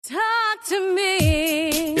talk to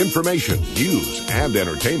me. Information, news, and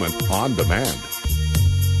entertainment on demand.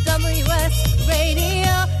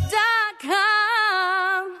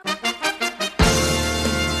 WSRadio.com.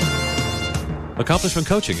 Accomplishment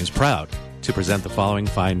Coaching is proud to present the following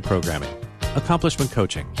fine programming. Accomplishment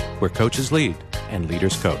Coaching, where coaches lead and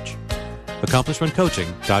leaders coach.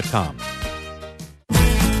 AccomplishmentCoaching.com.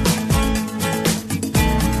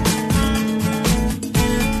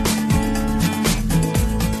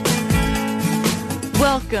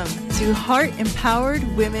 Welcome to Heart Empowered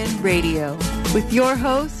Women Radio with your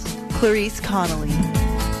host, Clarice Connolly.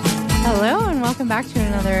 Hello, and welcome back to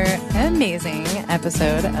another amazing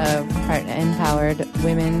episode of Heart Empowered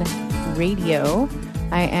Women Radio.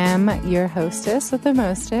 I am your hostess with the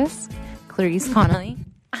mostest, Clarice Connolly.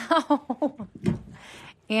 Ow.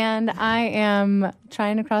 And I am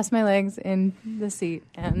trying to cross my legs in the seat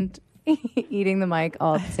and eating the mic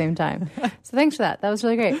all at the same time. So thanks for that. That was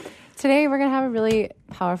really great. Today, we're going to have a really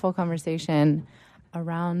powerful conversation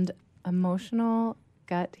around emotional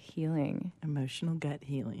gut healing. Emotional gut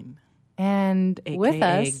healing. And AKA with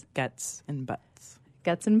us... guts and butts.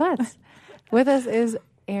 Guts and butts. With us is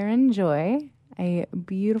Erin Joy, a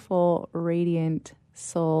beautiful, radiant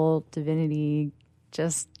soul, divinity,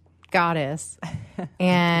 just goddess.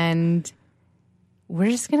 And we're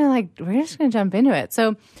just going to jump into it.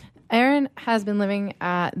 So Erin has been living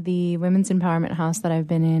at the Women's Empowerment House that I've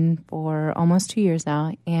been in for almost 2 years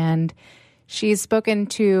now. And she's spoken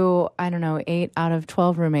to, 8 out of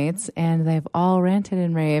 12 roommates, and they've all ranted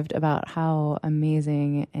and raved about how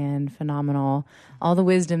amazing and phenomenal all the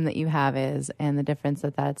wisdom that you have is and the difference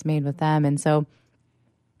that that's made with them. And so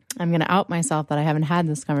I'm going to out myself that I haven't had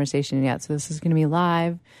this conversation yet. So this is going to be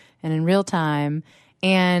live and in real time,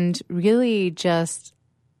 and really just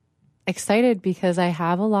excited because I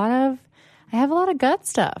have a lot of gut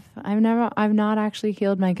stuff. I've not actually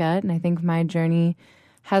healed my gut, and I think my journey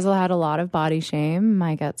has had a lot of body shame.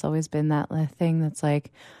 My gut's always been that thing that's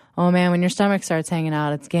like, oh man, when your stomach starts hanging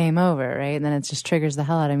out, it's game over, right? And then it just triggers the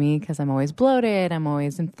hell out of me because I'm always bloated, I'm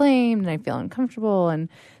always inflamed, and I feel uncomfortable, and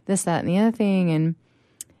this, that, and the other thing.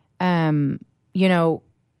 And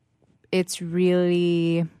it's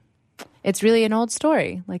really an old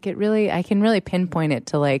story. Like I can really pinpoint it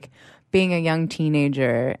to like being a young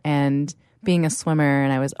teenager and being a swimmer,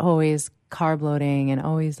 and I was always carb loading and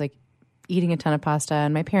always like eating a ton of pasta,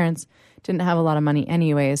 and my parents didn't have a lot of money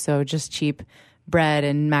anyway, so just cheap bread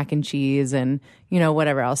and mac and cheese and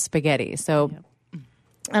whatever else, spaghetti. So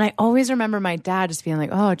And I always remember my dad just being like,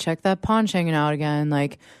 oh, check that paunch hanging out again,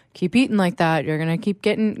 like keep eating like that, you're gonna keep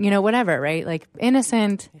getting whatever, right? Like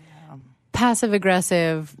innocent passive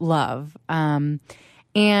aggressive love. And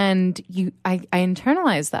I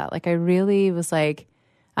internalized that. Like I really was like,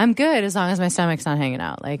 I'm good as long as my stomach's not hanging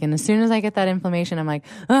out. Like, and as soon as I get that inflammation, I'm like,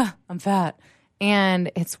 I'm fat. And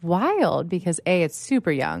it's wild because it's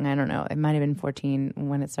super young. I don't know. It might've been 14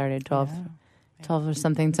 when it started, 12 or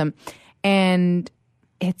something. And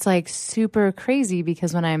it's like super crazy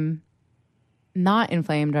because when I'm not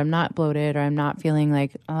inflamed or I'm not bloated or I'm not feeling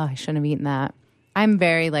like, oh, I shouldn't have eaten that, I'm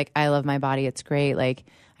very like, I love my body. It's great. Like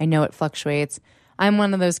I know it fluctuates. I'm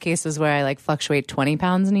one of those cases where I like fluctuate 20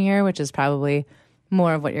 pounds in a year, which is probably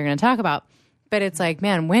more of what you're going to talk about. But it's like,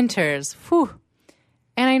 man, winters, whew.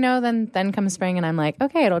 And I know then comes spring and I'm like,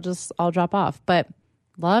 okay, I'll drop off. But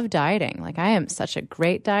love dieting. Like I am such a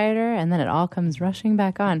great dieter and then it all comes rushing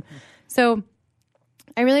back on. So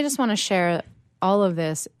I really just want to share all of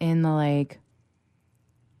this in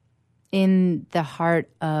the heart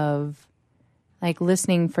of like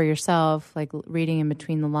listening for yourself, like reading in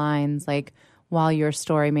between the lines, like while your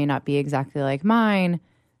story may not be exactly like mine,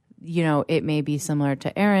 it may be similar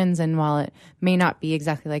to Erin's, and while it may not be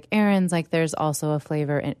exactly like Erin's, like there's also a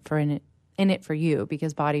flavor in it for you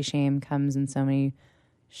because body shame comes in so many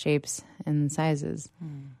shapes and sizes.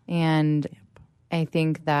 And I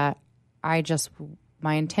think that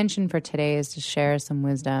my intention for today is to share some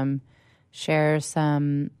wisdom, share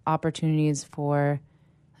some opportunities for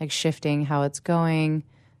like shifting how it's going,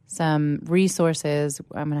 some resources.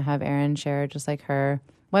 I'm going to have Erin share just like her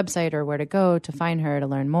website or where to go to find her to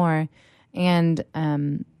learn more, and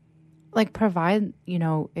like provide,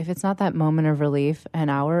 if it's not that moment of relief, an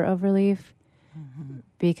hour of relief,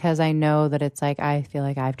 because I know that it's like, I feel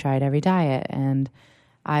like I've tried every diet and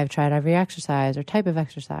I've tried every exercise or type of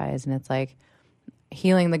exercise, and it's like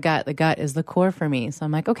healing the gut is the core for me. So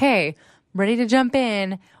I'm like, okay, ready to jump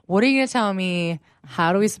in. What are you going to tell me?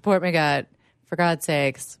 How do we support my gut? For God's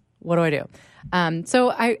sakes, what do I do? So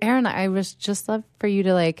Erin, I was just love for you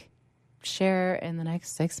to like share in the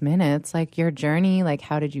next 6 minutes, like your journey, like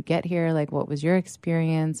how did you get here? Like what was your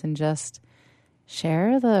experience? And just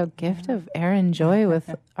share the gift of air and joy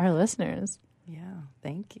with our listeners. Yeah,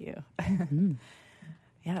 thank you.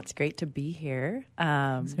 Yeah, it's great to be here.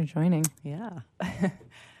 Thanks for joining. Yeah.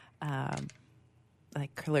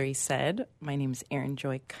 Like Clarice said, my name is Erin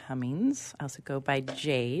Joy Cummings. I also go by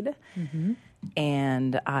Jade.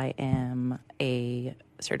 And I am a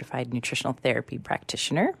certified nutritional therapy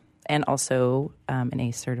practitioner and also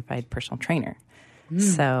a certified personal trainer.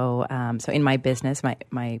 So in my business,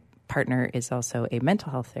 my partner is also a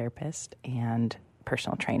mental health therapist and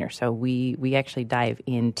personal trainer. So we actually dive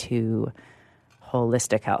into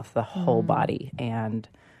holistic health, the whole body. And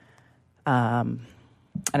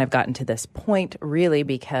I've gotten to this point really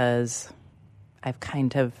because I've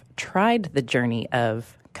kind of tried the journey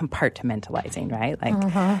of compartmentalizing, right?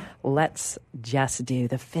 Like, let's just do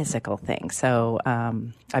the physical thing. So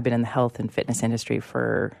I've been in the health and fitness industry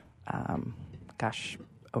for,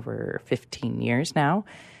 over 15 years now.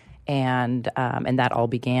 And that all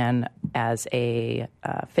began as a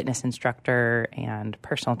fitness instructor and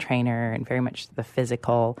personal trainer and very much the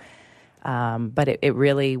physical. But it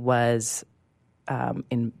really was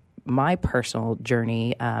in my personal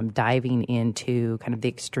journey diving into kind of the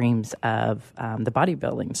extremes of the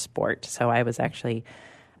bodybuilding sport. So I was actually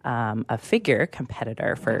a figure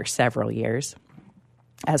competitor for several years,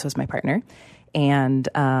 as was my partner. And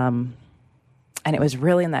it was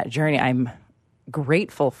really in that journey. I'm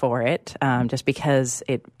grateful for it, just because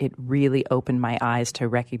it really opened my eyes to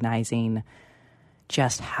recognizing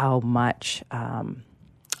just how much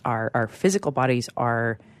our physical bodies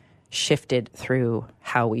are shifted through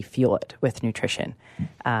how we fuel it with nutrition.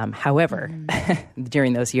 However,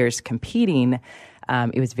 during those years competing,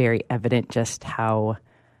 it was very evident just how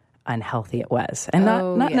unhealthy it was. And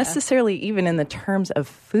not necessarily even in the terms of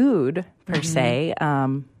food per se,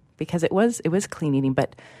 because it was clean eating,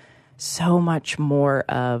 but so much more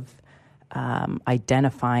of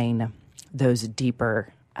identifying those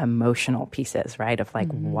deeper emotional pieces, right? Of like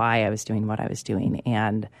why I was doing what I was doing.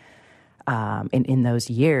 And in those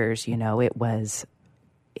years, it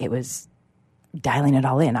was dialing it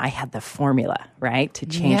all in. I had the formula, right, to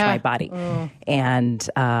change my body. And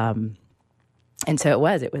so it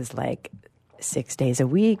was like 6 days a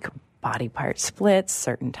week, body part splits,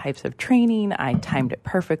 certain types of training. I timed it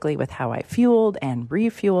perfectly with how I fueled and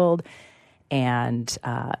refueled, and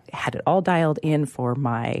had it all dialed in for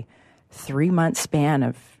my 3-month span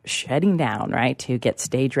of shedding down, right, to get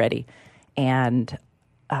stage ready. And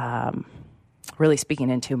really speaking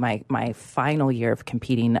into my final year of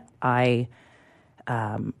competing, I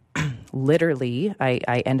literally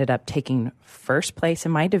ended up taking first place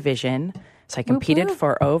in my division. So I competed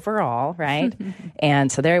for overall, right?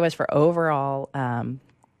 And so there I was for overall,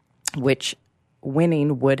 which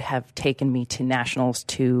winning would have taken me to nationals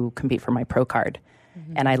to compete for my pro card.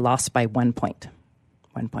 And I lost by 1 point.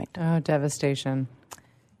 1 point. Oh, devastation.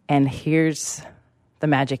 And here's the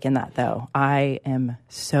magic in that, though. I am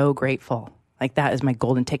so grateful. Like, that is my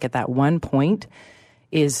golden ticket. That 1 point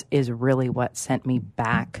is really what sent me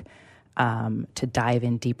back to dive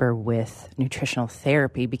in deeper with nutritional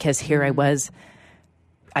therapy, because here I was,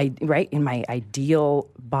 in my ideal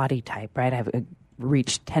body type, right? I've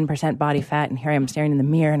reached 10% body fat, and here I am staring in the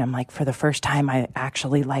mirror, and I'm like, for the first time, I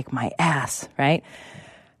actually like my ass, right?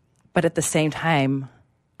 But at the same time,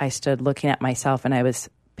 I stood looking at myself, and I was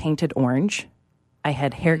painted orange. I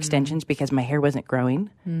had hair extensions because my hair wasn't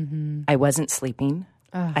growing. I wasn't sleeping.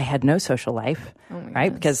 I had no social life,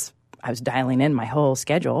 right? Because I was dialing in my whole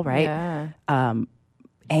schedule, right? Yeah.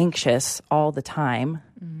 Anxious all the time,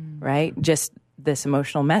 right? Just this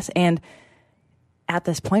emotional mess. And at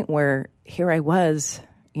this point where here I was,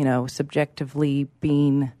 subjectively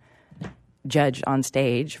being judged on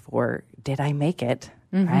stage for, did I make it,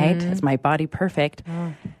 right? Is my body perfect?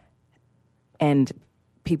 And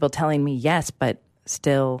people telling me yes, but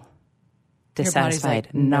still dissatisfied,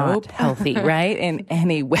 like, not nope. healthy, right? In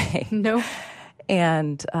any way. Nope.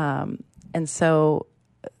 And so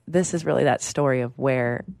this is really that story of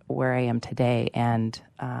where I am today. And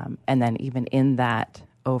then even in that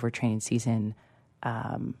overtraining season,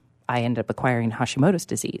 I ended up acquiring Hashimoto's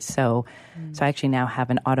disease. So I actually now have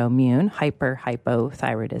an autoimmune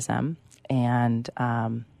hypothyroidism. And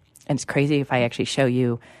it's crazy if I actually show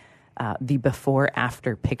you the before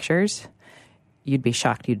after pictures, you'd be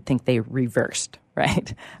shocked. You'd think they reversed,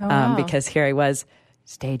 right? Oh, wow. Because here I was,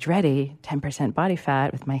 stage ready, 10% body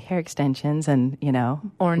fat with my hair extensions and,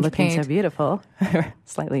 orange looking paint. so beautiful,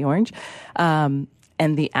 slightly orange. And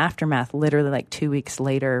the aftermath, literally like 2 weeks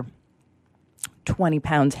later, 20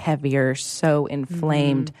 pounds heavier, so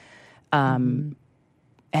inflamed. And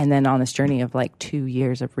then on this journey of like 2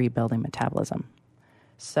 years of rebuilding metabolism.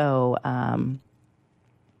 So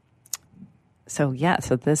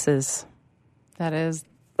so this is... That is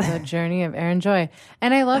the journey of Erin Joy.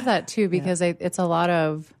 And I love that too, because it's a lot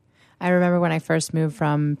of, I remember when I first moved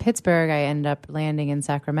from Pittsburgh, I ended up landing in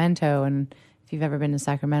Sacramento. And if you've ever been to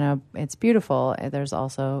Sacramento, it's beautiful. There's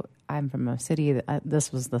also, I'm from a city,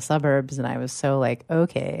 this was the suburbs. And I was so like,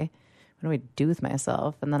 okay, what do I do with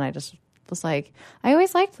myself? And then I just was like, I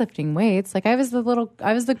always liked lifting weights. Like I was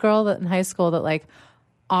the girl that in high school that like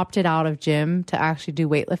opted out of gym to actually do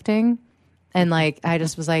weightlifting. And like, I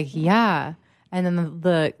just was like, yeah. And then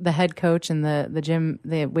the head coach and the gym,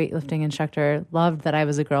 the weightlifting instructor loved that I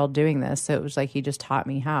was a girl doing this. So it was like he just taught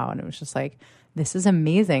me how. And it was just like, this is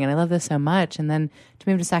amazing. And I love this so much. And then to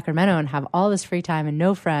move to Sacramento and have all this free time and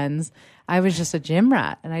no friends, I was just a gym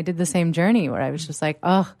rat. And I did the same journey where I was just like,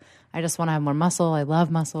 oh, I just want to have more muscle. I love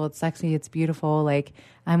muscle. It's sexy. It's beautiful. Like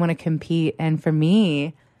I want to compete. And for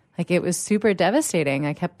me, like it was super devastating.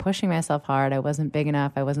 I kept pushing myself hard. I wasn't big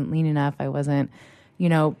enough. I wasn't lean enough. I wasn't,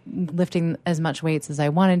 lifting as much weights as I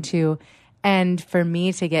wanted to. And for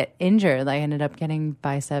me to get injured, I ended up getting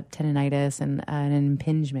bicep tendonitis and an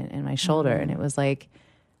impingement in my shoulder. And it was like,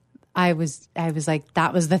 I was like,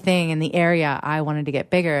 that was the thing in the area I wanted to get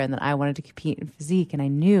bigger and that I wanted to compete in physique. And I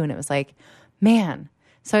knew, and it was like, man.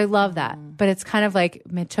 So I love that. But it's kind of like,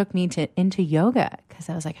 it took me into yoga because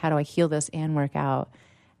I was like, how do I heal this and work out?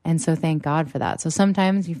 And so thank God for that. So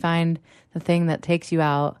sometimes you find the thing that takes you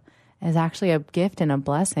out is actually a gift and a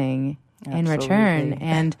blessing in return.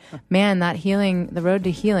 And man, that healing, the road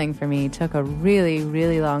to healing for me took a really,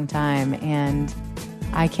 really long time. And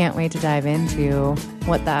I can't wait to dive into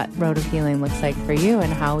what that road of healing looks like for you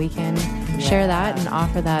and how we can share that and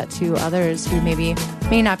offer that to others who maybe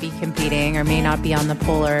may not be competing or may not be on the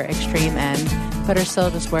polar extreme end, but are still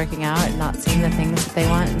just working out and not seeing the things that they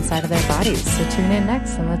want inside of their bodies. So tune in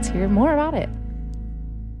next and let's hear more about it.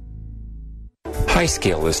 Hi,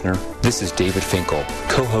 Scale listener. This is David Finkel,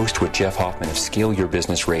 co-host with Jeff Hoffman of Scale Your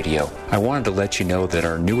Business Radio. I wanted to let you know that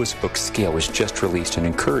our newest book, Scale, was just released and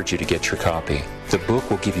encourage you to get your copy. The book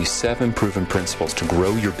will give you 7 proven principles to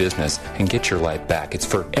grow your business and get your life back. It's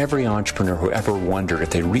for every entrepreneur who ever wondered if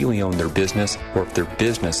they really own their business or if their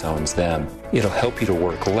business owns them. It'll help you to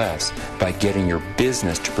work less by getting your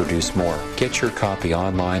business to produce more. Get your copy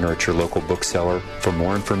online or at your local bookseller. For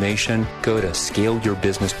more information, go to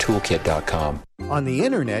scaleyourbusinesstoolkit.com. On the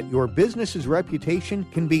internet, your business's reputation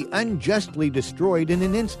can be unjustly destroyed in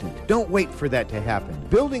an instant. Don't wait for that to happen.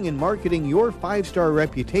 Building and marketing your 5-star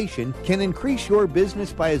reputation can increase your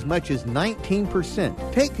business by as much as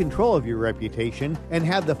 19%. Take control of your reputation and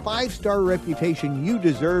have the 5-star reputation you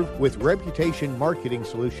deserve with Reputation Marketing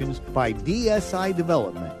Solutions by DSI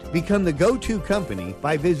Development. Become the go-to company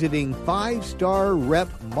by visiting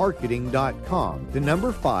 5starrepmarketing.com. The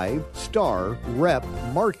number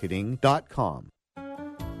 5starrepmarketing.com.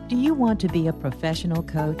 Do you want to be a professional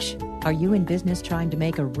coach? Are you in business trying to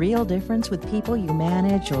make a real difference with people you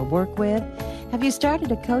manage or work with? Have you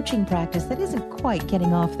started a coaching practice that isn't quite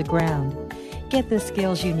getting off the ground? Get the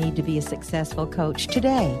skills you need to be a successful coach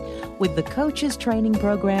today with the Coaches Training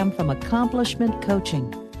Program from Accomplishment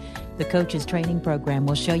Coaching. The Coaches Training Program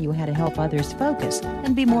will show you how to help others focus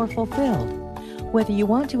and be more fulfilled. Whether you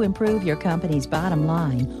want to improve your company's bottom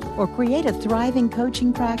line or create a thriving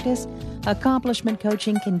coaching practice, Accomplishment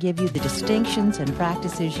Coaching can give you the distinctions and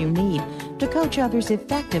practices you need to coach others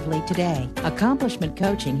effectively today. Accomplishment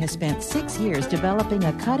Coaching has spent 6 years developing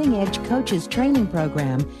a cutting-edge coaches training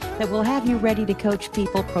program that will have you ready to coach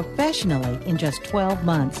people professionally in just 12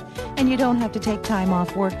 months, and you don't have to take time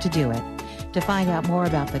off work to do it. To find out more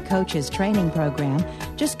about the Coaches Training Program,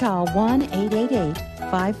 just call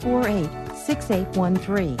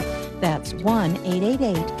 1-888-548-6813. That's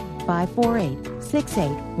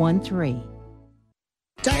 1-888-548-6813.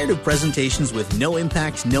 Tired of presentations with no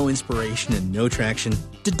impact, no inspiration, and no traction?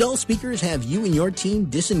 Do dull speakers have you and your team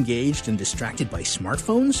disengaged and distracted by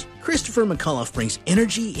smartphones? Christopher McAuliffe brings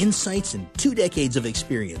energy, insights, and 2 decades of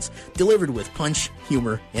experience, delivered with punch,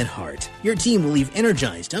 humor, and heart. Your team will leave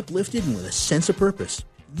energized, uplifted, and with a sense of purpose.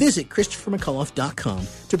 Visit ChristopherMcAuliffe.com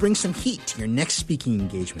to bring some heat to your next speaking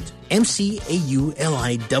engagement.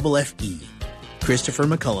 McAuliffe.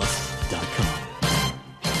 ChristopherMcAuliffe.com.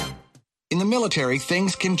 In the military,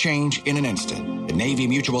 things can change in an instant. At Navy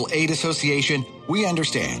Mutual Aid Association, we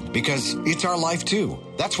understand because it's our life too.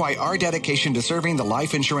 That's why our dedication to serving the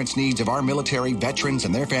life insurance needs of our military veterans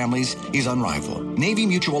and their families is unrivaled. Navy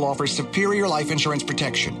Mutual offers superior life insurance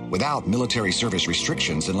protection without military service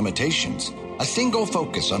restrictions and limitations. A single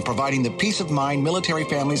focus on providing the peace of mind military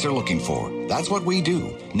families are looking for. That's what we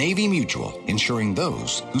do. Navy Mutual, insuring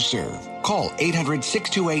those who serve. Call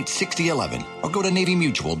 800-628-6011 or go to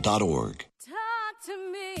NavyMutual.org. Talk to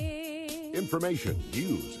me. Information,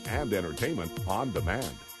 news, and entertainment on demand.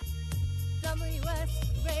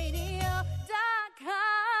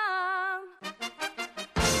 WSRadio.com.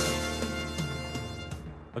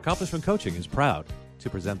 Accomplishment Coaching is proud to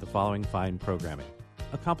present the following fine programming.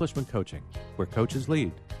 Accomplishment Coaching, where coaches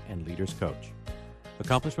lead and leaders coach.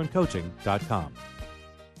 AccomplishmentCoaching.com.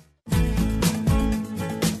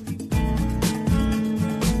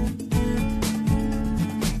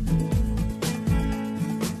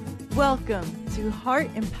 Welcome to Heart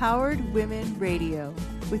Empowered Women Radio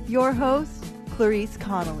with your host, Clarice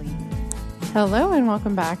Connolly. Hello and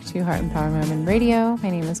welcome back to Heart Empowered Women Radio. My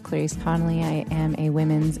name is Clarice Connolly. I am a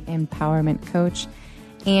women's empowerment coach,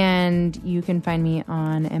 and you can find me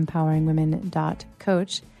on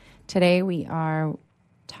empoweringwomen.coach. Today we are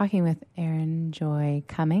talking with Erin Joy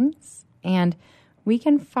Cummings, and we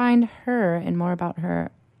can find her and more about her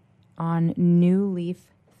on newleaftherapy.com.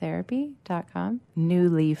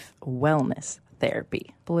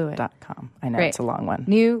 newleafwellnesstherapy.com. I know Great. it's a long one.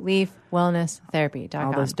 newleafwellnesstherapy.com.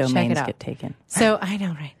 All those Check domains it out. get taken. So I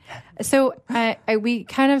know, right? So we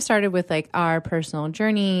kind of started with like our personal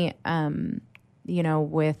journey,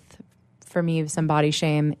 with, for me, some body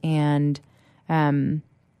shame and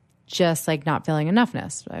just like not feeling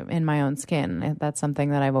enoughness in my own skin. That's something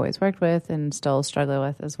that I've always worked with and still struggle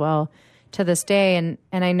with as well to this day. And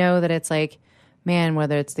I know that it's like, man,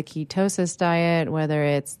 whether it's the ketosis diet, whether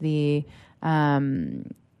it's the,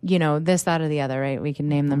 this, that, or the other, right? We can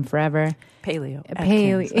name them forever. Paleo.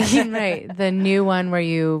 Right. The new one where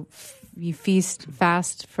you feast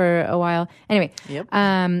fast for a while. Anyway. Yep.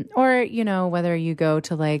 Or, whether you go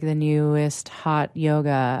to like the newest hot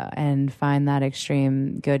yoga and find that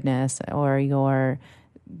extreme goodness, or you're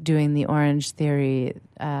doing the Orange Theory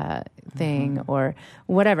thing or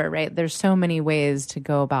whatever, right? There's so many ways to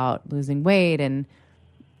go about losing weight. And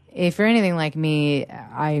if you're anything like me,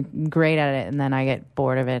 I'm great at it and then I get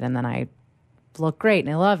bored of it and then I look great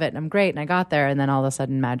and I love it and I'm great and I got there and then all of a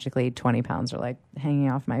sudden magically 20 pounds are like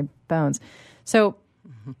hanging off my bones. So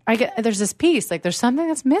there's this piece, like there's something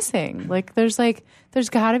that's missing. Like there's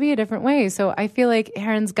got to be a different way. So I feel like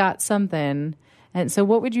Erin's got something. And so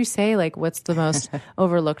what would you say, like, what's the most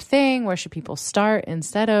overlooked thing? Where should people start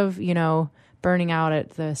instead of, burning out at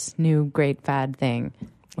this new great fad thing?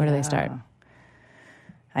 Where do they start?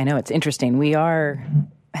 I know, it's interesting. We are,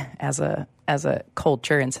 as a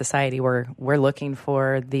culture and society, we're looking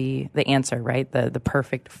for the answer, right? The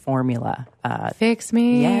perfect formula. Fix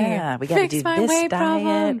me. Yeah, we got to do this diet,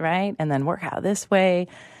 problem. right? And then work out this way.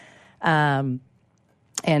 And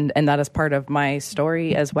that is part of my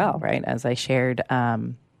story as well, right? As I shared,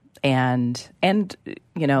 and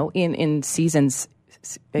in seasons,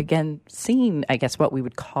 again, seeing, I guess, what we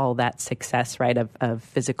would call that success, right, of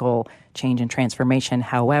physical change and transformation.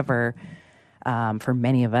 However, for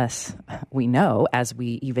many of us, we know as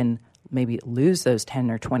we even maybe lose those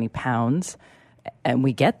 10 or 20 pounds, and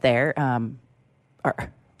we get there,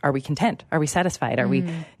 are we content? Are we satisfied? Are we,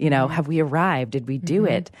 have we arrived? Did we do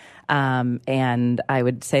it? And I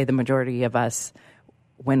would say the majority of us,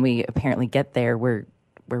 when we apparently get there, we're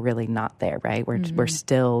really not there, right? We're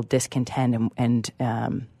still discontent, and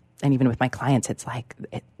even with my clients, it's like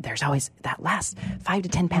there's always that last 5 to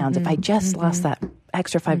 10 pounds. If I just lost that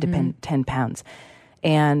extra 5 to 10 pounds,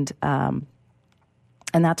 and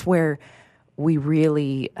that's where we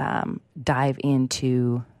really dive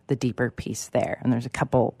into the deeper piece there. And there's a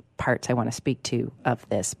couple parts I want to speak to of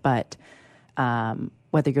this, but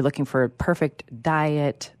whether you're looking for a perfect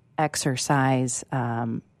diet, exercise,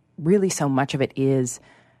 really so much of it is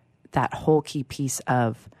that whole key piece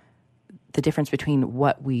of the difference between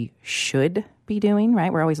what we should be doing,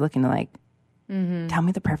 right? We're always looking to like, tell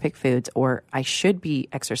me the perfect foods, or I should be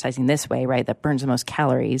exercising this way, right? That burns the most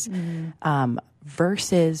calories,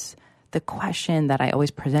 versus the question that I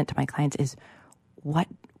always present to my clients is, what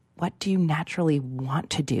do you naturally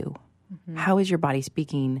want to do? How is your body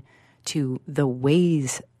speaking to the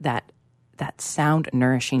ways that sound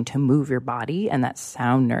nourishing to move your body and that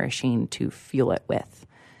sound nourishing to fuel it with?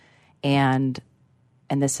 And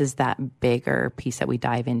this is that bigger piece that we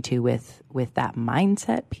dive into with that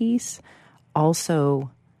mindset piece,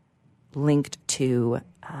 also linked to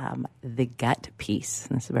the gut piece.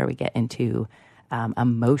 And this is where we get into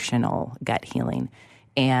emotional gut healing.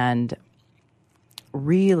 And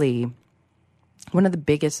really, one of the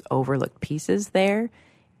biggest overlooked pieces there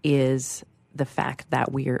is the fact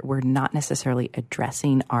that we're not necessarily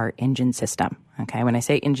addressing our engine system. Okay, when I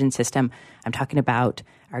say engine system, I'm talking about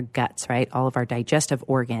our guts, right? All of our digestive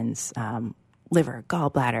organs, liver,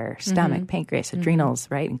 gallbladder, stomach, pancreas, adrenals,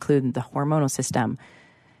 right? Including the hormonal system.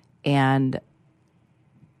 And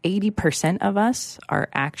 80% of us are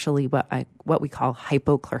actually what we call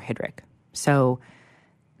hypochlorhydric. So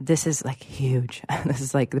this is like huge. This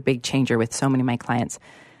is like the big changer with so many of my clients.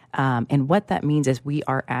 And what that means is we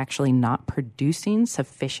are actually not producing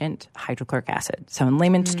sufficient hydrochloric acid. So in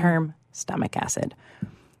layman's term, stomach acid.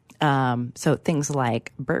 So things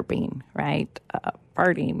like burping, right?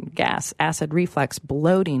 Farting, gas, acid reflux,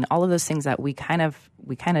 bloating, all of those things that we kind of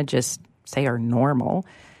just say are normal.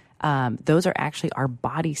 Those are actually our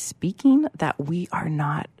body speaking that we are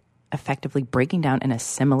not effectively breaking down and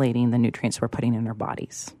assimilating the nutrients we're putting in our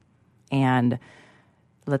bodies. And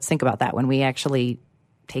let's think about that. When we actually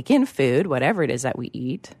take in food, whatever it is that we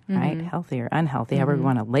eat, right? Healthy or unhealthy, however we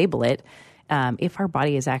want to label it, if our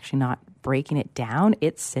body is actually not breaking it down,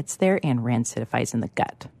 it sits there and rancidifies in the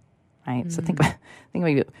gut, right? So think about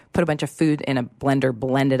you put a bunch of food in a blender,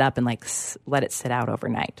 blend it up, and like let it sit out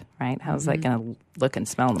overnight, right? How's that going to look and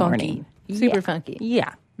smell in the morning? Super funky.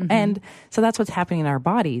 Yeah. And so that's what's happening in our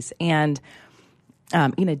bodies. And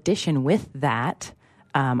in addition with that,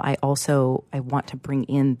 I want to bring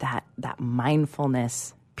in that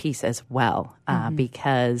mindfulness piece as well,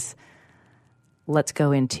 because let's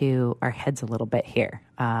go into our heads a little bit here.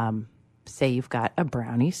 Say you've got a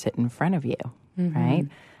brownie sitting in front of you, right?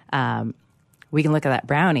 We can look at that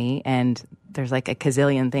brownie and there's like a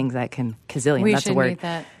gazillion things that can, that's a word. Eat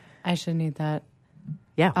that. I shouldn't eat that.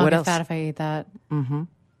 Yeah. I'll what get else? fat if I eat that.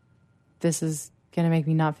 This is going to make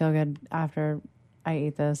me not feel good after I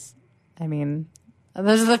eat this. I mean,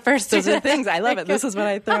 those are the first two. Those are the things. I love it. This is what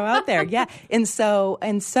I throw out there. Yeah. And so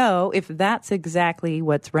if that's exactly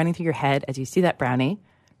what's running through your head as you see that brownie,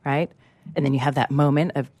 right? And then you have that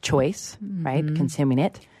moment of choice, right? Consuming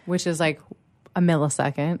it. Which is like a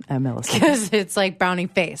millisecond. Because it's like brownie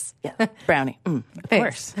face. Yeah. Brownie. Of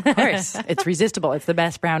course. Of course. It's resistible. It's the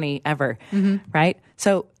best brownie ever, right?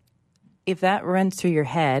 So if that runs through your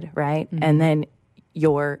head, right? And then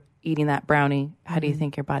you're eating that brownie, how do you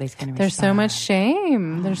think your body's going to respond? There's so much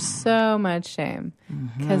shame. There's so much shame.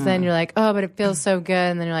 Because then you're like, oh, but it feels so good.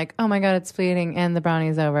 And then you're like, oh my God, it's fleeting. And the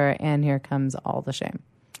brownie's over. And here comes all the shame.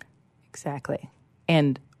 Exactly.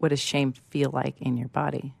 And what does shame feel like in your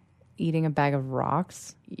body? Eating a bag of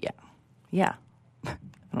rocks? Yeah. I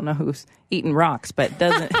don't know who's eating rocks, but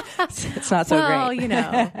it's not so great. Well, you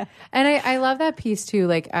know. And I love that piece too.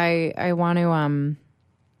 Like I want to,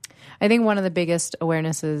 I think one of the biggest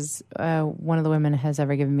awarenesses one of the women has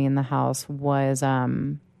ever given me in the house was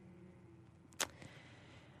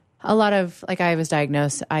a lot of, like, I was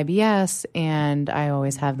diagnosed IBS and I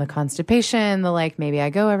always have the constipation, the like, maybe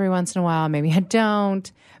I go every once in a while, maybe I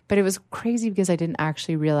don't. But it was crazy because I didn't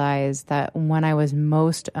actually realize that when I was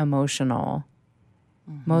most emotional,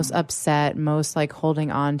 most upset, most like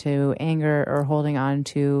holding on to anger or holding on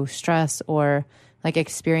to stress or like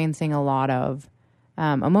experiencing a lot of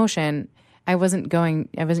emotion, I wasn't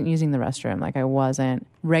using the restroom. Like I wasn't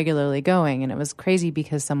regularly going. And it was crazy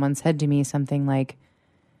because someone said to me something like,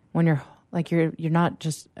 when you're like, you're not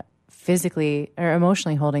just physically or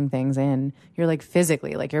emotionally holding things in, you're like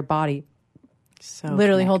physically, like your body so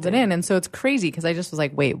literally holds it in. And so it's crazy because I just was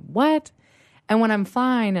like, wait, what? And when I'm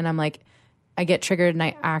fine and I'm like, I get triggered and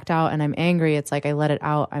I act out and I'm angry, it's like I let it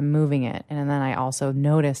out, I'm moving it. And then I also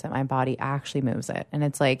notice that my body actually moves it. And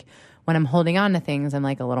it's like when I'm holding on to things, I'm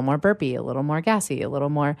like a little more burpy, a little more gassy, a little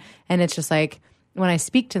more. And it's just like when I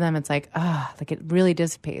speak to them, it's like, like it really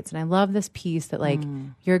dissipates. And I love this piece that like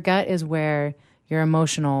your gut is where your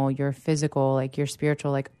emotional, your physical, like your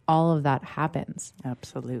spiritual, like all of that happens.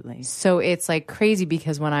 Absolutely. So it's like crazy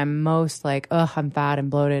because when I'm most like, I'm fat and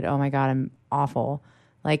bloated, oh my God, I'm awful.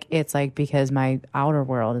 Like it's like because my outer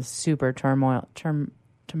world is super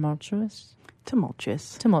tumultuous.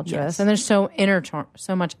 Yes. And there's so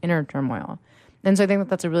much inner turmoil. And so I think that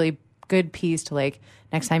that's a really good piece to like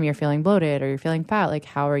next time you're feeling bloated or you're feeling fat, like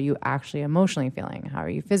how are you actually emotionally feeling? How are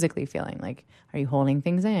you physically feeling? Like, are you holding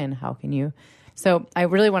things in? How can you? So I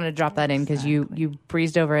really wanted to drop that in because you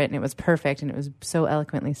breezed over it and it was perfect and it was so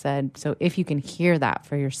eloquently said. So if you can hear that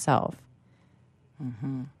for yourself,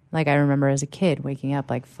 like I remember as a kid waking up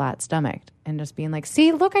like flat stomached and just being like,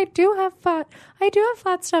 see, look, I do have flat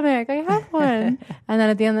stomach. I have one. And then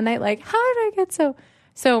at the end of the night, like, how did I get so,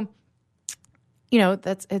 you know,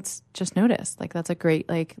 it's just notice. Like that's a great,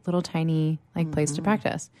 like little tiny, like place to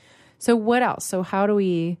practice. So what else? So how do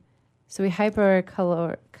we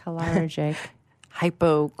hypercaloric.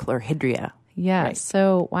 Hypochlorhydria. Yeah. Right.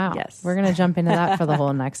 So, wow. Yes. We're going to jump into that for the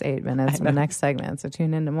whole next 8 minutes in the next segment. So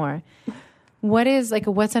tune into more.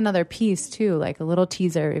 What's another piece too? Like a little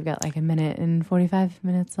teaser. We've got like a minute and 45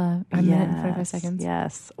 minutes left. A minute and 45 seconds.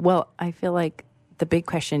 Yes. Well, I feel like the big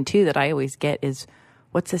question too that I always get is,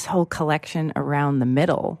 what's this whole collection around the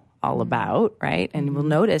middle all about, right? And we'll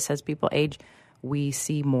notice as people age, we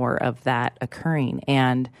see more of that occurring.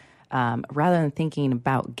 And rather than thinking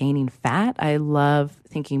about gaining fat, I love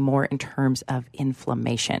thinking more in terms of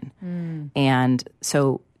inflammation. And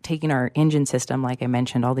so taking our engine system, like I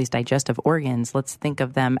mentioned, all these digestive organs, let's think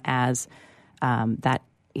of them as that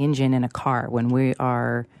engine in a car. When we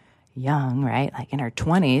are young, right, like in our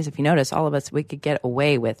 20s, if you notice, all of us, we could get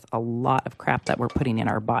away with a lot of crap that we're putting in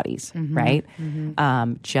our bodies, right?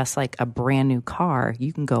 Just like a brand new car,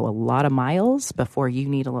 you can go a lot of miles before you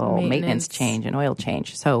need a little maintenance change and oil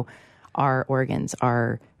change. So our organs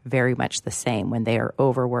are very much the same. When they are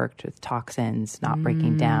overworked with toxins, not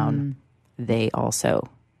breaking down, they also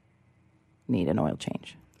need an oil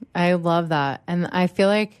change. I love that. And I feel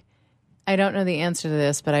like I don't know the answer to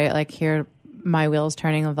this, but I like hear my wheels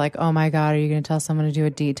turning of like, oh my God, are you going to tell someone to do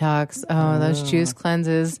a detox? Oh, those juice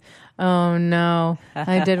cleanses. Oh no,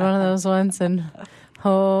 I did one of those once and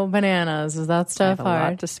bananas. Is that stuff I have hard? A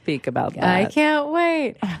lot to speak about that. I can't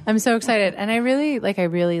wait. I'm so excited. And I really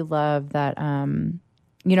love that,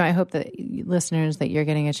 I hope that listeners, that you're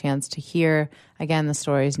getting a chance to hear, again, the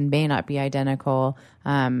stories may not be identical.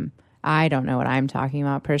 I don't know what I'm talking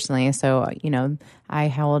about personally. So, I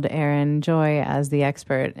held Erin Joy as the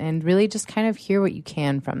expert and really just kind of hear what you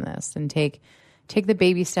can from this and take the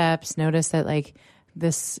baby steps. Notice that like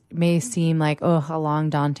this may seem like, a long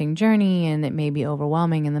daunting journey and it may be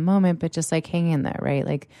overwhelming in the moment, but just like hang in there, right?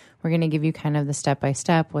 Like we're going to give you kind of the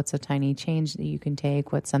step-by-step. What's a tiny change that you can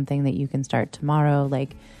take? What's something that you can start tomorrow?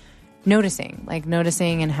 Like noticing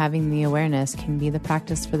and having the awareness can be the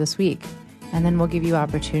practice for this week. And then we'll give you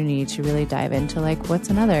opportunity to really dive into like, what's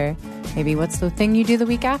maybe what's the thing you do the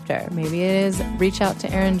week after? Maybe it is reach out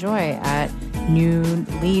to Erin Joy at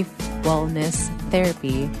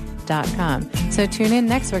newleafwellnesstherapy.com. So tune in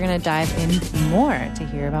next. We're going to dive in more to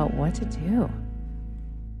hear about what to do.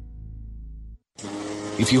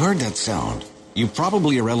 If you heard that sound, you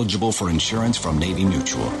probably are eligible for insurance from Navy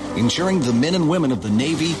Mutual, insuring the men and women of the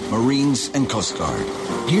Navy, Marines, and Coast Guard.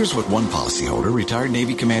 Here's what one policyholder, retired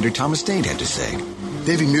Navy Commander Thomas Dade, had to say.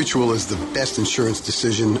 Navy Mutual is the best insurance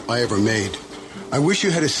decision I ever made. I wish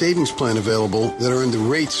you had a savings plan available that earned the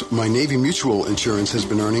rates my Navy Mutual insurance has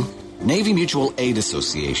been earning. Navy Mutual Aid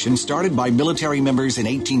Association, started by military members in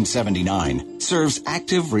 1879, serves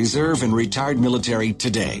active, reserve, and retired military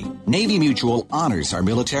today. Navy Mutual honors our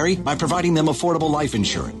military by providing them affordable life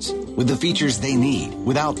insurance with the features they need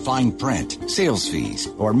without fine print, sales fees,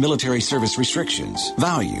 or military service restrictions.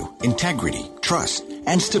 Value, integrity, trust,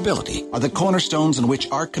 and stability are the cornerstones on which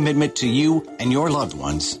our commitment to you and your loved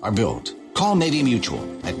ones are built. Call Navy Mutual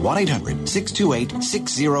at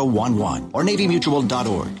 1-800-628-6011 or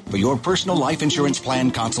NavyMutual.org for your personal life insurance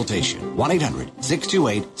plan consultation.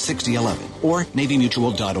 1-800-628-6011 or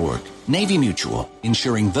NavyMutual.org. Navy Mutual,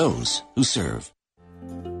 insuring those who serve.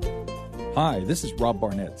 Hi, this is Rob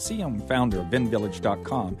Barnett, CEO and founder of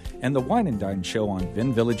VinVillage.com and the Wine and Dine Show on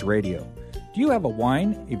Vin Village Radio. Do you have a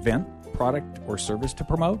wine, event, product, or service to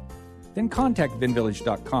promote? Then contact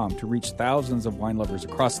VinVillage.com to reach thousands of wine lovers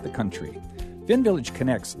across the country. VinVillage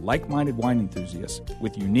connects like-minded wine enthusiasts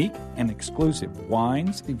with unique and exclusive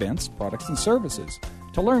wines, events, products, and services.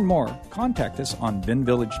 To learn more, contact us on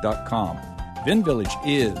VinVillage.com. VinVillage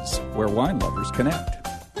is where wine lovers connect.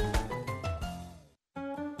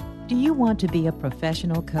 Do you want to be a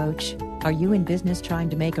professional coach? Are you in business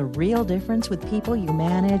trying to make a real difference with people you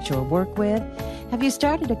manage or work with? Have you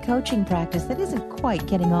started a coaching practice that isn't quite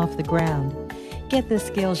getting off the ground? Get the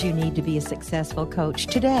skills you need to be a successful coach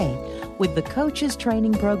today with the Coaches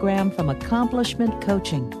Training Program from Accomplishment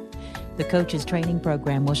Coaching. The Coaches Training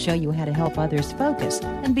Program will show you how to help others focus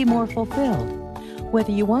and be more fulfilled.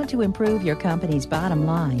 Whether you want to improve your company's bottom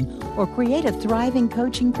line or create a thriving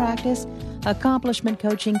coaching practice, Accomplishment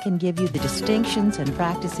Coaching can give you the distinctions and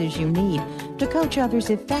practices you need to coach others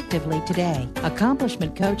effectively today.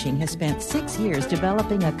 Accomplishment Coaching has spent 6 years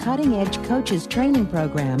developing a cutting-edge coaches training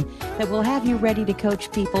program that will have you ready to coach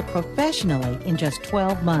people professionally in just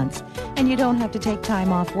 12 months, and you don't have to take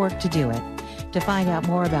time off work to do it. To find out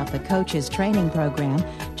more about the Coaches Training Program,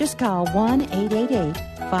 just call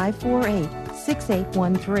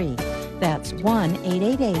 1-888-548-6813. That's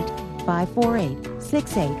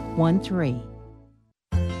 1-888-548-6813.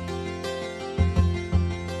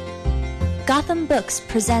 Gotham Books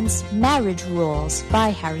presents Marriage Rules by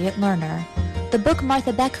Harriet Lerner. The book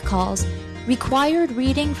Martha Beck calls required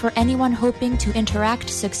reading for anyone hoping to interact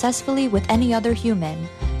successfully with any other human,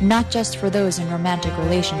 not just for those in romantic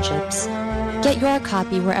relationships. Get your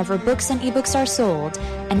copy wherever books and ebooks are sold,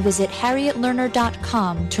 and visit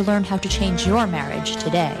harrietlerner.com to learn how to change your marriage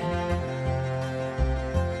today.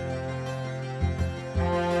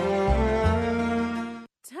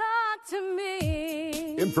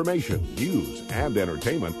 Information, news, and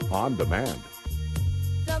entertainment on demand.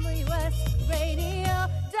 WSRadio.com.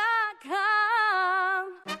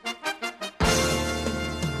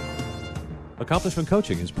 Accomplishment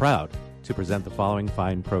Coaching is proud to present the following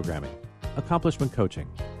fine programming. Accomplishment Coaching,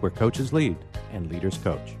 where coaches lead and leaders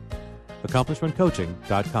coach.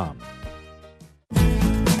 AccomplishmentCoaching.com.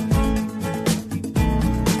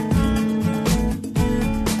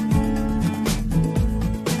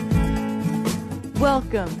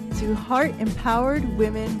 Welcome to Heart Empowered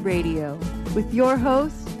Women Radio with your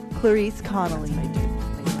host, Clarice Connolly.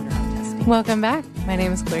 Welcome back. My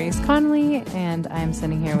name is Clarice Connolly, and I'm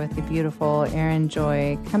sitting here with the beautiful Erin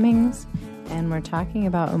Joy Cummings, and we're talking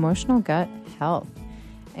about emotional gut health.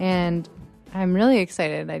 And I'm really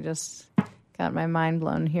excited. I just got my mind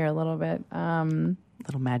blown here a little bit.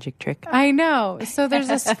 Little magic trick. I know. So there's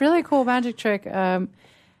this really cool magic trick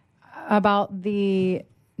about the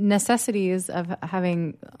necessities of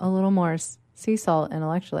having a little more sea salt and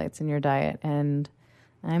electrolytes in your diet, and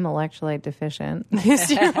I'm electrolyte deficient. And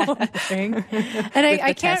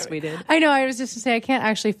I can't. We did. I know. I was just to say I can't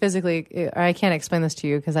actually physically, or I can't explain this to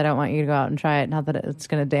you because I don't want you to go out and try it. Not that it's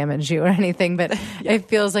going to damage you or anything, but it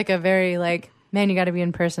feels like a very man, you got to be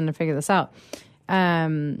in person to figure this out.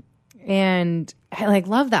 And I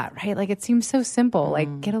love that, right? It seems so simple.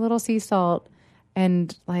 Get a little sea salt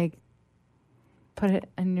and put it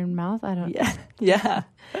in your mouth. I don't. Yeah.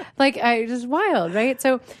 Just wild, right?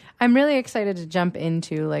 So I'm really excited to jump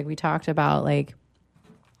into, we talked about,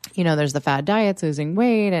 there's the fad diets, losing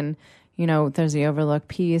weight, and, there's the overlooked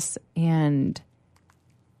piece. And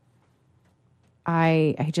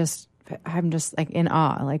I'm just in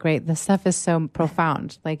awe. Right, this stuff is so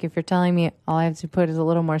profound. If you're telling me all I have to put is a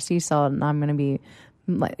little more sea salt and I'm going to be,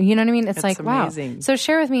 you know what I mean? It's amazing. Wow. So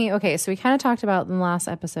share with me. Okay. So we kind of talked about in the last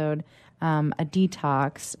episode, a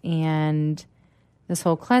detox and this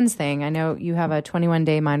whole cleanse thing. I know you have a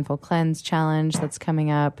 21-day mindful cleanse challenge that's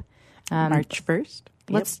coming up. March 1st.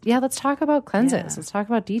 Let's talk about cleanses. Let's talk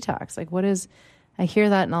about detox. I hear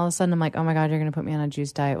that and all of a sudden I'm like, oh my God, you're going to put me on a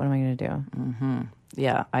juice diet. What am I going to do? Mm-hmm.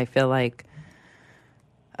 Yeah. I feel like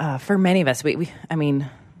for many of us, we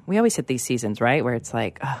always hit these seasons, right? Where it's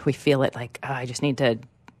we feel it I just need to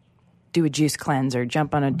do a juice cleanse or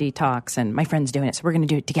jump on a detox and my friend's doing it. So we're going to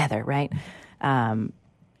do it together. Right.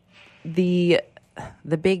 The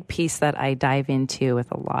big piece that I dive into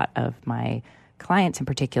with a lot of my clients in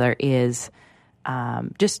particular is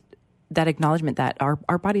just that acknowledgement that our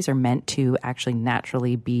bodies are meant to actually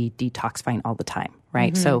naturally be detoxifying all the time,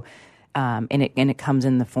 right? Mm-hmm. So, and it comes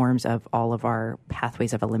in the forms of all of our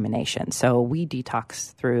pathways of elimination. So we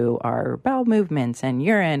detox through our bowel movements and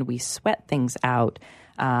urine. We sweat things out.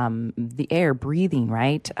 The air, breathing,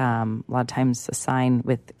 right? A lot of times a sign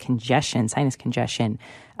with congestion, sinus congestion,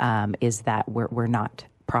 is that we're not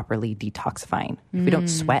properly detoxifying. If we don't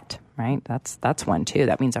sweat, right? That's one too.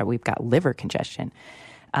 That means that we've got liver congestion.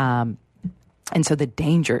 And so the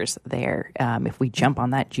dangers there, if we jump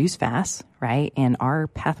on that juice fast, right, and our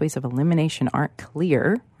pathways of elimination aren't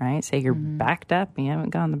clear, right? Say you're backed up and you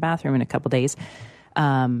haven't gone to the bathroom in a couple days.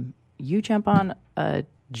 You jump on a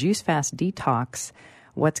juice fast detox,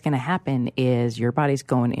 what's going to happen is your body's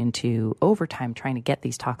going into overtime trying to get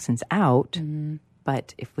these toxins out.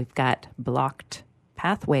 But if we've got blocked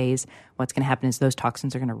pathways, what's going to happen is those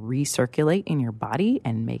toxins are going to recirculate in your body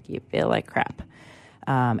and make you feel like crap.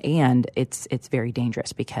 And it's very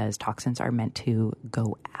dangerous because toxins are meant to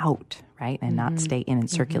go out, right, and not stay in and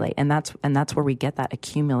circulate. And that's where we get that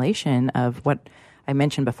accumulation of what I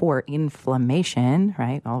mentioned before, inflammation,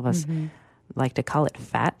 right? All of us like to call it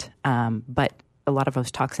fat, but a lot of those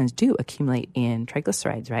toxins do accumulate in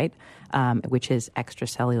triglycerides, right, which is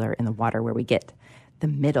extracellular in the water where we get the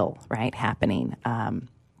middle, right, happening, and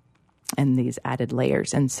these added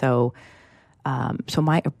layers. And so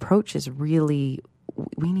my approach is really,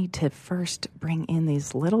 we need to first bring in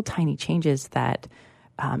these little tiny changes that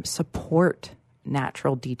support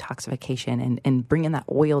natural detoxification and bring in that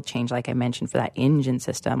oil change, like I mentioned, for that engine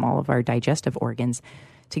system, all of our digestive organs,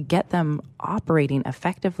 to get them operating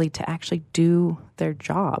effectively to actually do their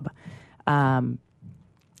job. And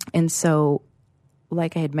so,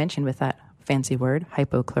 like I had mentioned with that fancy word,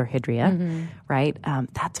 hypochlorhydria, right?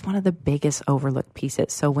 That's one of the biggest overlooked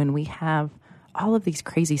pieces. So when we have all of these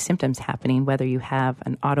crazy symptoms happening, whether you have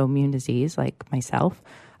an autoimmune disease like myself,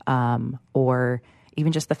 or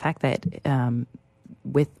even just the fact that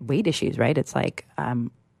with weight issues, right? It's like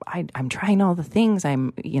I'm trying all the things.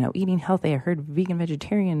 I'm eating healthy. I heard vegan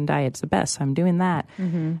vegetarian diet's the best, so I'm doing that.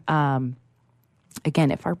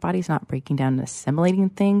 Again, if our body's not breaking down and assimilating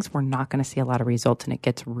things, we're not going to see a lot of results, and it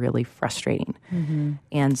gets really frustrating.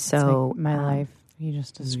 And so it's like my life. You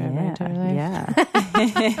just described my entire life.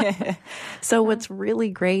 Yeah. So what's really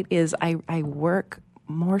great is I work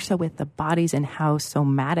more so with the bodies and how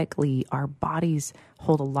somatically our bodies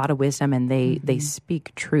hold a lot of wisdom, and they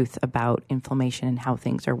speak truth about inflammation and how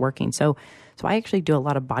things are working. So I actually do a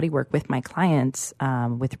lot of body work with my clients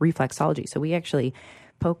with reflexology. So we actually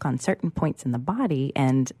poke on certain points in the body,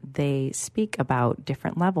 and they speak about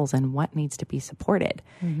different levels and what needs to be supported.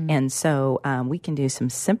 And so we can do some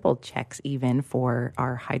simple checks even for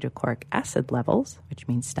our hydrochloric acid levels, which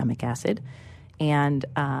means stomach acid. And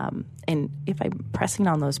if I'm pressing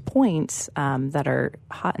on those points that are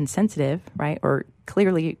hot and sensitive, right, or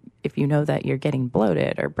clearly if you know that you're getting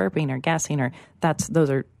bloated or burping or gassing, or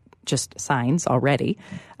those are just signs already.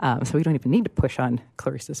 So we don't even need to push on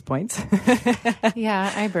Clarissa's points.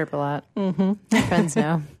 Yeah, I burp a lot. My friends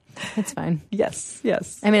know. It's fine. Yes.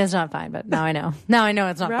 I mean, it's not fine, but now I know. Now I know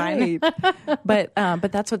it's not fine.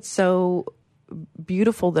 But that's what's so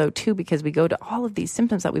beautiful, though, too, because we go to all of these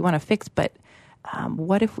symptoms that we want to fix. But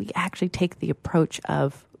what if we actually take the approach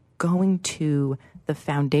of going to the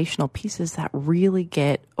foundational pieces that really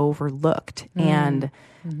get overlooked, and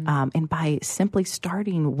by simply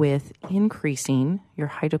starting with increasing your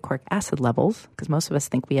hydrochloric acid levels, because most of us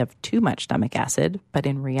think we have too much stomach acid, but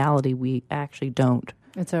in reality we actually don't.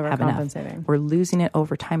 It's have overcompensating. enough. We're losing it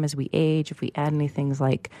over time as we age. If we add any things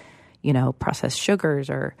like, processed sugars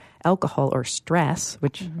or alcohol or stress,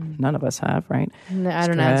 which none of us have, right? No, I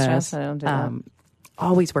don't have stress. I don't do that.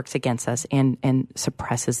 Always works against us and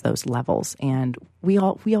suppresses those levels. And we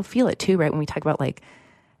all feel it too, right? When we talk about like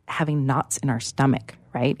having knots in our stomach,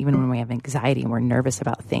 right? Even when we have anxiety and we're nervous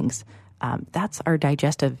about things, that's our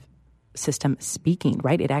digestive system speaking,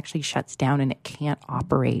 right? It actually shuts down and it can't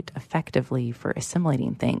operate effectively for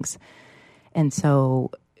assimilating things. And so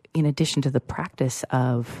in addition to the practice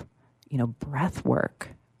of, breath work,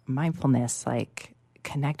 mindfulness, like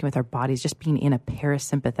connecting with our bodies, just being in a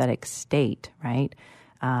parasympathetic state, right?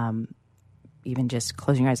 Even just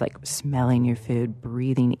closing your eyes, like smelling your food,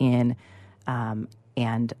 breathing in,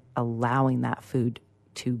 and allowing that food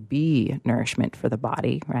to be nourishment for the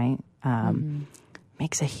body, right?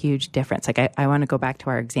 Makes a huge difference. Like I want to go back to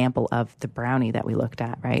our example of the brownie that we looked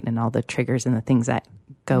at, right? And all the triggers and the things that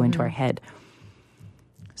go into our head.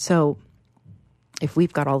 So if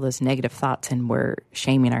we've got all those negative thoughts and we're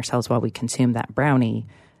shaming ourselves while we consume that brownie,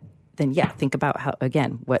 then think about how,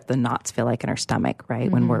 again, what the knots feel like in our stomach,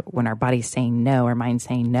 right? When our body's saying no, our mind's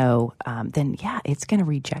saying no, then it's going to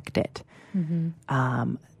reject it.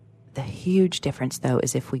 The huge difference, though,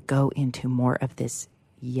 is if we go into more of this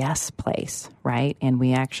yes place, right? And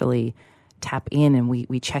we actually tap in and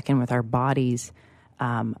we check in with our bodies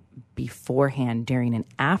beforehand, during, and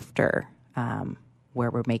after where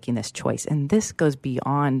we're making this choice. And this goes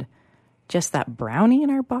beyond just that brownie in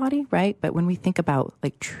our body, right? But when we think about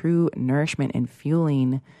like true nourishment and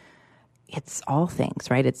fueling, it's all things,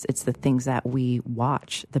 right? It's the things that we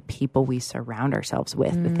watch, the people we surround ourselves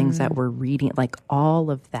with, the things that we're reading, like all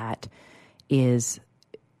of that is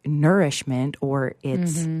nourishment, or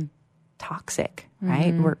it's toxic,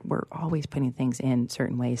 right? We're always putting things in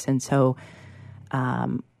certain ways. And so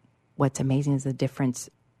what's amazing is the difference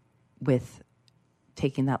with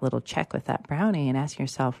taking that little check with that brownie and asking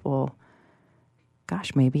yourself, well,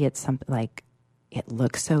 gosh, maybe it's something like it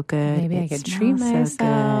looks so good. Maybe I could treat myself.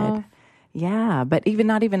 So good. Yeah, but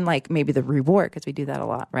not even like maybe the reward, because we do that a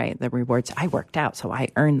lot, right? The rewards, I worked out, so I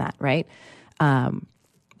earned that, right?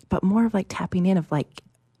 But more of like tapping in of like,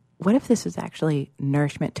 what if this is actually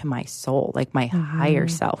nourishment to my soul, like my higher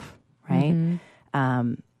self, right?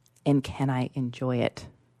 And can I enjoy it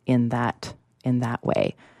in that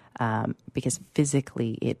way? Because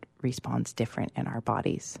physically it responds different in our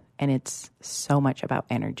bodies. And it's so much about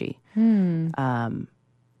energy.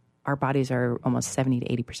 Our bodies are almost 70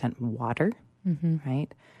 to 80% water, right?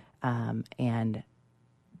 And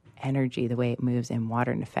energy, the way it moves in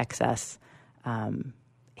water and affects us,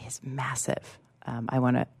 is massive. I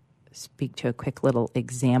want to speak to a quick little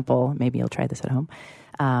example. Maybe you'll try this at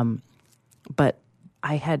home. But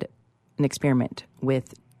I had an experiment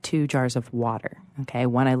with 2 jars of water, okay?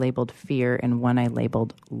 One I labeled fear and one I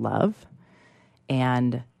labeled love.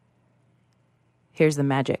 And here's the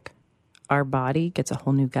magic. Our body gets a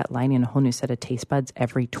whole new gut lining and a whole new set of taste buds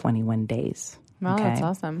every 21 days. Wow, okay? That's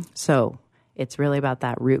awesome. So it's really about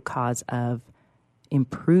that root cause of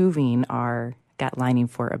improving our gut lining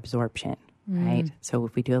for absorption, right? So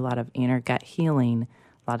if we do a lot of inner gut healing,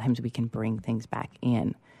 a lot of times we can bring things back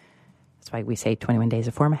in. That's why we say 21 days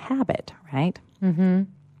to form a habit, right?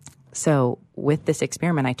 So with this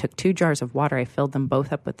experiment, I took 2 jars of water. I filled them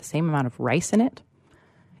both up with the same amount of rice in it.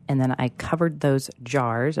 And then I covered those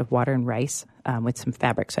jars of water and rice with some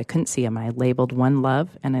fabric so I couldn't see them. I labeled one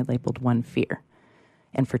love and I labeled one fear.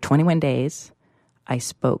 And for 21 days, I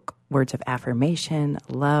spoke words of affirmation,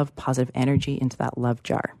 love, positive energy into that love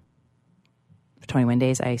jar. For 21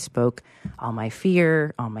 days, I spoke all my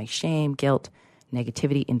fear, all my shame, guilt,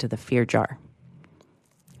 negativity into the fear jar.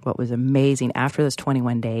 What was amazing after those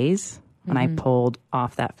 21 days, when I pulled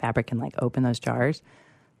off that fabric and opened those jars,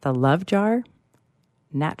 the love jar,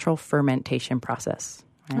 natural fermentation process.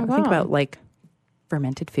 Right? Oh, wow. Think about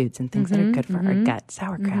fermented foods and things that are good for our gut,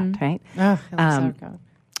 sauerkraut, right? Oh, I love sauerkraut.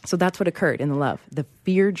 So that's what occurred in the love. The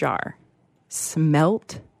fear jar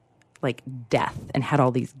smelt like death and had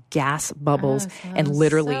all these gas bubbles, and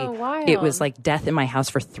literally it was like death in my house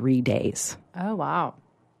for 3 days. Oh, wow.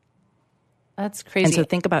 That's crazy. And so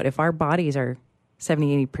think about if our bodies are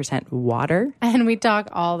 70-80% water. And we talk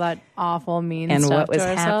all that awful, mean and stuff what was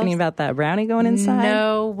to happening about that brownie going inside?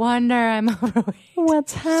 No wonder I'm overweight.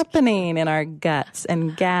 What's happening in our guts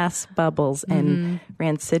and gas bubbles and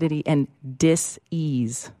rancidity and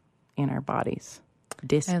dis-ease in our bodies.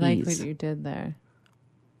 Dis-ease. I like what you did there.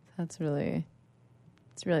 It's really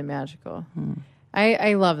magical.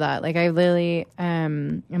 I love that. I literally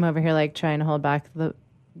I'm over here trying to hold back the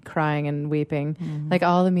crying and weeping,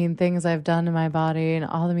 all the mean things I've done to my body and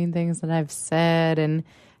all the mean things that I've said, and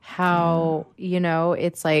how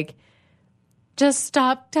it's just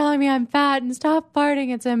stop telling me I'm fat and stop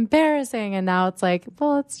farting, it's embarrassing. And now it's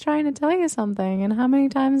well, it's trying to tell you something, and how many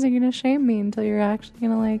times are you gonna shame me until you're actually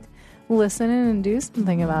gonna listen in and do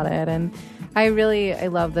something about it? And I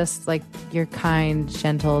love this, your kind,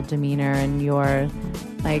 gentle demeanor and your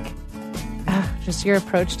just your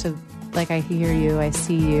approach to I hear you, I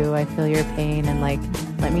see you, I feel your pain, and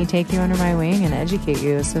let me take you under my wing and educate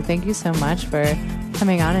you. So thank you so much for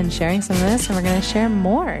coming on and sharing some of this, and we're going to share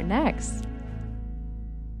more next.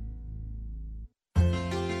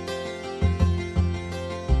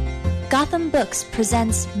 Gotham Books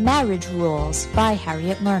presents Marriage Rules by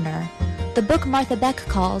Harriet Lerner. The book Martha Beck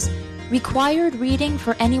calls required reading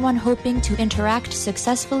for anyone hoping to interact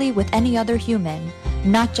successfully with any other human,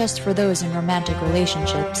 not just for those in romantic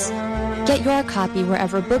relationships. Get your copy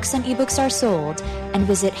wherever books and ebooks are sold, and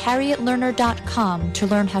visit harrietlerner.com to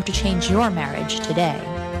learn how to change your marriage today.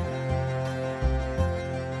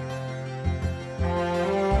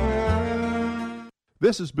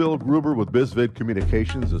 This is Bill Gruber with BizVid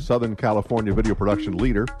Communications, a Southern California video production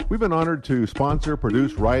leader. We've been honored to sponsor,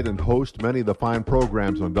 produce, write, and host many of the fine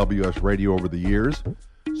programs on WS Radio over the years.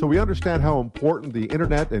 So we understand how important the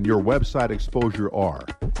internet and your website exposure are.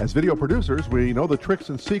 As video producers, we know the tricks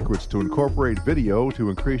and secrets to incorporate video to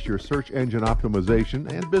increase your search engine optimization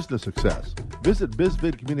and business success. Visit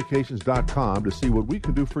bizvidcommunications.com to see what we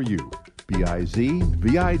can do for you.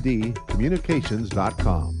 BIZVID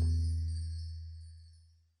communications.com.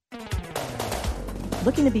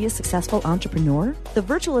 Looking to be a successful entrepreneur? The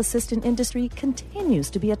virtual assistant industry continues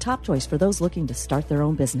to be a top choice for those looking to start their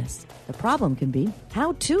own business. The problem can be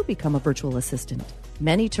how to become a virtual assistant.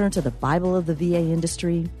 Many turn to the Bible of the VA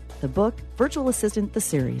industry, the book Virtual Assistant, the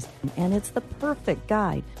series, and it's the perfect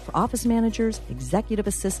guide for office managers, executive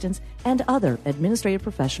assistants, and other administrative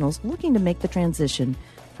professionals looking to make the transition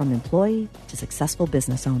from employee to successful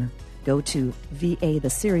business owner. Go to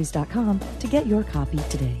vatheseries.com to get your copy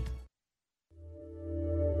today.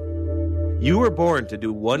 You were born to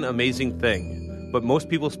do one amazing thing, but most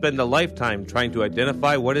people spend a lifetime trying to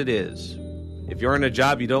identify what it is. If you're in a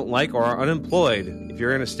job you don't like or are unemployed, if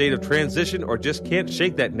you're in a state of transition or just can't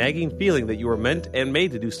shake that nagging feeling that you were meant and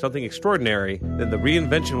made to do something extraordinary, then the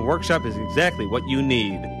Reinvention Workshop is exactly what you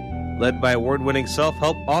need. Led by award-winning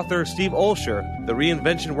self-help author Steve Olsher, the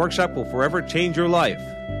Reinvention Workshop will forever change your life.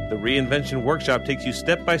 The Reinvention Workshop takes you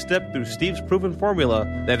step by step through Steve's proven formula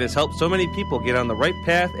that has helped so many people get on the right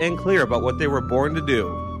path and clear about what they were born to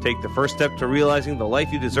do. Take the first step to realizing the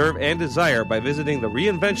life you deserve and desire by visiting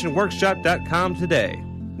thereinventionworkshop.com today.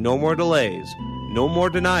 No more delays. No more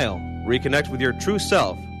denial. Reconnect with your true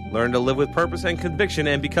self. Learn to live with purpose and conviction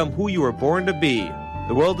and become who you were born to be.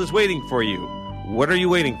 The world is waiting for you. What are you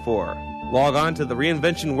waiting for? Log on to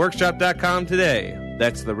thereinventionworkshop.com today.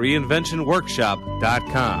 That's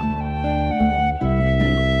thereinventionworkshop.com.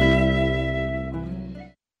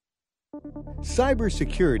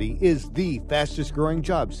 Cybersecurity is the fastest growing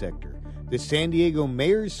job sector. The San Diego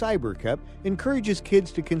Mayor's Cyber Cup encourages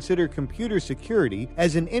kids to consider computer security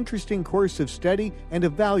as an interesting course of study and a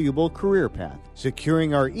valuable career path.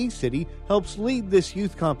 Securing Our eCity helps lead this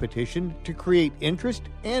youth competition to create interest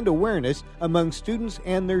and awareness among students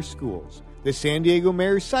and their schools. the San Diego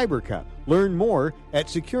Mayor's Cyber Cup. Learn more at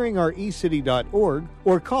securingourecity.org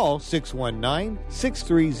or call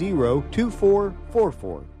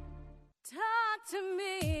 619-630-2444. Talk to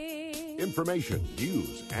me. Information,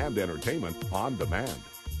 news, and entertainment on demand.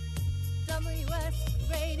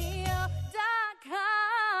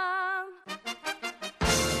 WSRadio.com.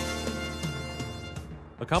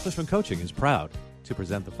 Accomplishment Coaching is proud to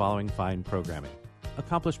present the following fine programming.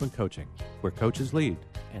 Accomplishment Coaching, where coaches lead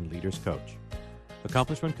and leaders coach.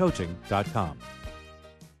 AccomplishmentCoaching.com.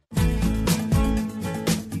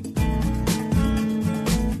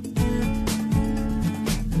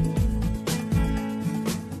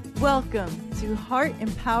 Welcome to Heart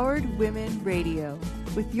Empowered Women Radio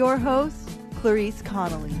with your host, Clarice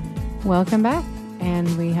Connolly. Welcome back.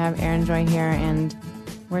 And we have Erin Joy here, and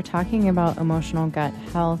we're talking about emotional gut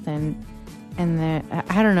health. And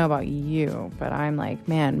I don't know about you, but I'm like,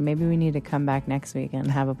 man, maybe we need to come back next week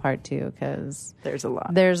and have a part 2 because there's a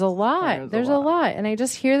lot. There's a lot. And I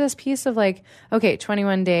just hear this piece of like, okay,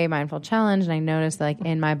 21-day mindful challenge. And I notice like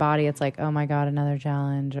in my body, it's like, oh my God, another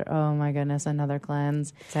challenge. Or oh my goodness, another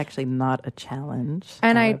cleanse. It's actually not a challenge.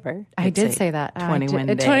 And however, I did say that. 21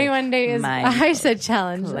 days. 21 days. I said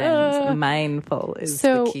challenge. Mindful is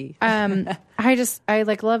the key. I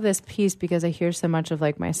like love this piece because I hear so much of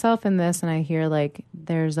like myself in this, and I hear like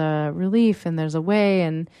there's a relief and there's a way,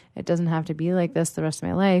 and it doesn't have to be like this the rest of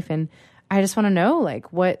my life. And I just want to know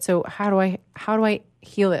like what. So how do I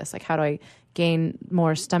heal this? Like how do I gain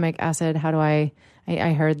more stomach acid? How do I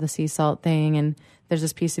heard the sea salt thing, and there's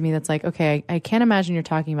this piece of me that's like, okay, I can't imagine you're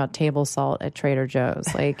talking about table salt at Trader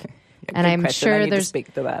Joe's, like. And I'm sure there's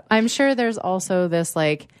speak to that. I'm sure there's also this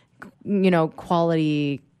like,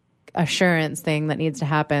 quality assurance thing that needs to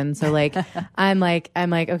happen. So like, I'm like,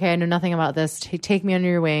 okay, I know nothing about this. Take me under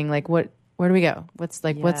your wing. Like where do we go? What's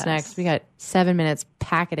next? We got 7 minutes.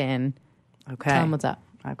 Pack it in. Okay. Tell them what's up.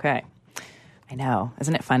 Okay. I know.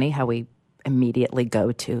 Isn't it funny how we immediately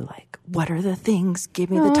go to like, what are the things? Give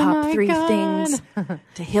me the top 3 things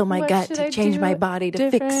to heal my gut, to change my body,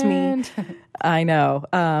 to fix me. I know.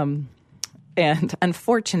 And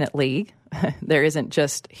unfortunately, there isn't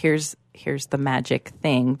just here's the magic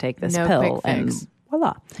thing. Take this pill and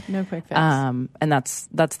voila. No quick fix. And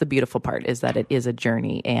that's the beautiful part, is that it is a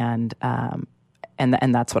journey, and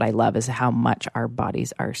that's what I love, is how much our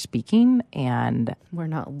bodies are speaking, and we're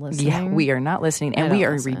not listening. Yeah, we are not listening, and we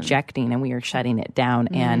are rejecting, and we are shutting it down,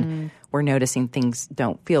 and we're noticing things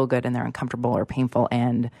don't feel good, and they're uncomfortable or painful,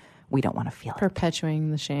 and we don't want to feel it.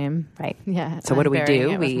 Perpetuating the shame. Right. Yeah. So what do?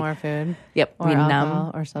 With more food. Yep. Or we alcohol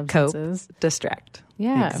numb, or substances. cope, distract.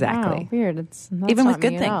 Yeah. Exactly. Wow, weird. That's even not with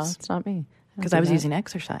good me at all. things. It's not me. Because I was using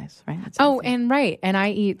exercise, right? And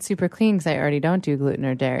I eat super clean because I already don't do gluten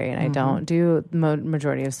or dairy, and I don't do the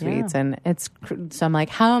majority of sweets, and so I'm like,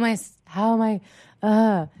 how am I?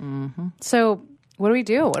 So what do we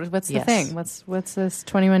do? What's the thing? What's this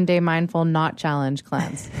 21-day mindful not challenge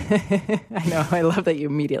cleanse? I know. I love that you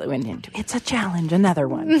immediately went into it's a challenge, another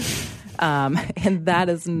one, and that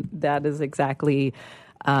is exactly.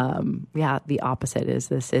 The opposite is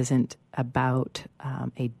this isn't about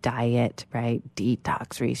a diet, right?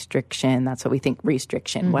 Detox, restriction. That's what we think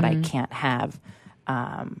restriction, what I can't have,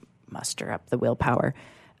 muster up the willpower.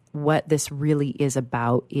 What this really is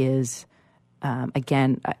about is,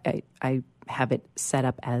 again, I have it set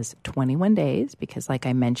up as 21 days because, like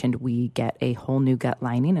I mentioned, we get a whole new gut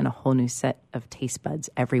lining and a whole new set of taste buds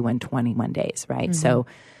every 21 days, right? So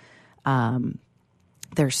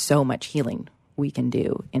there's so much healing we can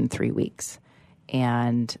do in 3 weeks.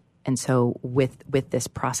 And so with this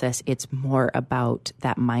process, it's more about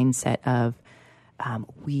that mindset of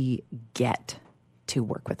we get to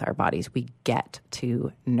work with our bodies. We get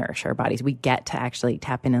to nourish our bodies. We get to actually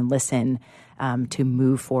tap in and listen to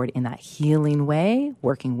move forward in that healing way,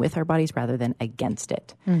 working with our bodies rather than against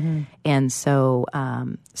it. And so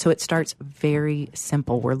it starts very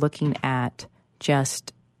simple. We're looking at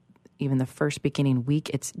just even the first beginning week,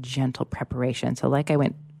 it's gentle preparation. So like I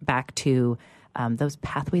went back to those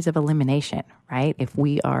pathways of elimination, right? If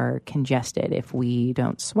we are congested, if we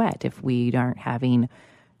don't sweat, if we aren't having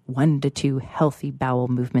 1 to 2 healthy bowel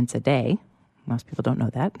movements a day, most people don't know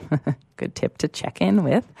that. Good tip to check in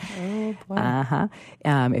with. Oh, boy.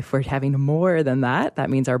 If we're having more than that, that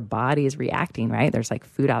means our body is reacting, right? There's like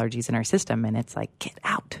food allergies in our system, and it's like, get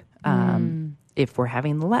out. If we're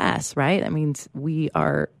having less, right, that means we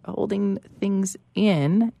are holding things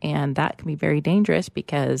in, and that can be very dangerous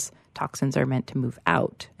because toxins are meant to move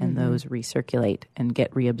out, and those recirculate and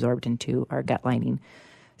get reabsorbed into our gut lining.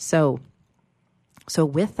 So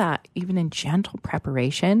with that, even in gentle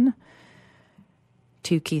preparation,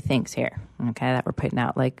 2 key things here, okay, that we're putting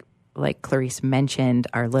out. Like, like Clarice mentioned,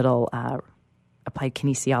 our little applied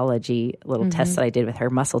kinesiology little test that I did with her,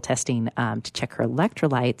 muscle testing to check her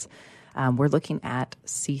electrolytes, we're looking at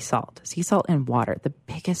sea salt and water. The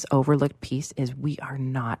biggest overlooked piece is we are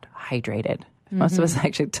not hydrated. Most of us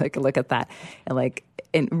actually took a look at that,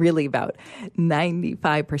 and really about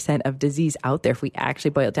 95% of disease out there, if we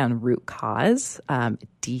actually boil it down, root cause,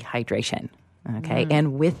 dehydration. Okay.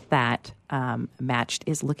 And with that matched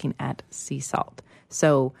is looking at sea salt.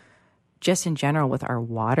 So just in general with our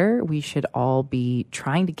water, we should all be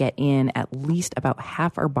trying to get in at least about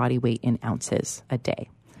half our body weight in ounces a day.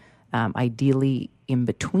 Ideally in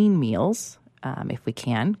between meals, if we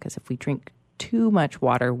can, because if we drink too much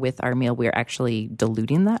water with our meal, we're actually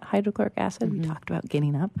diluting that hydrochloric acid. We talked about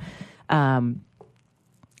getting up. And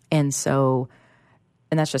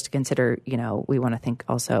that's just to consider, we want to think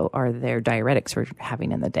also, are there diuretics we're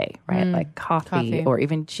having in the day, right? Like coffee or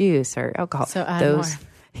even juice or alcohol. So add more.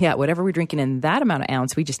 Yeah, whatever we're drinking in that amount of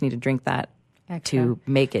ounce, we just need to drink that to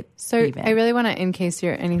make it even. I really want to, in case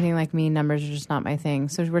you're anything like me, numbers are just not my thing.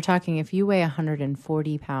 So we're talking, if you weigh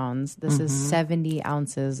 140 pounds, this is 70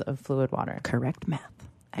 ounces of fluid water. Correct math.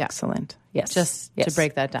 Excellent. Yes. Just to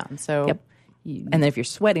break that down. So, and then if you're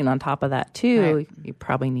sweating on top of that too, you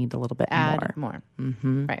probably need a little bit more.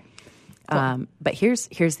 Right. Cool. But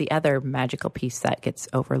here's the other magical piece that gets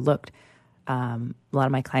overlooked. A lot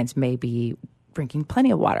of my clients may be drinking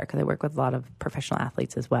plenty of water because I work with a lot of professional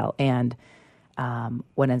athletes as well. And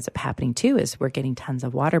what ends up happening too is we're getting tons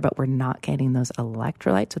of water, but we're not getting those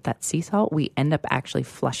electrolytes with that sea salt. We end up actually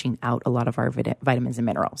flushing out a lot of our vitamins and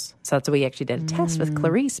minerals. So that's why we actually did a test with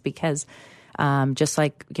Clarice, because just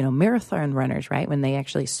like, marathon runners, right? When they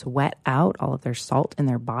actually sweat out all of their salt in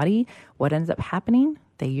their body, what ends up happening?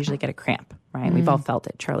 They usually get a cramp, right? We've all felt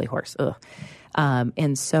it. Charlie horse. Ugh.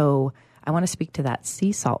 And so I want to speak to that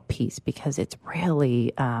sea salt piece because it's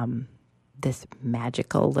really this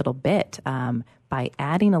magical little bit. By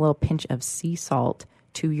adding a little pinch of sea salt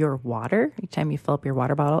to your water each time you fill up your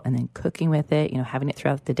water bottle and then cooking with it, having it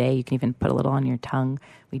throughout the day. You can even put a little on your tongue.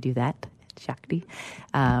 We do that, Shakti.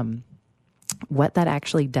 What that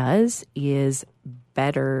actually does is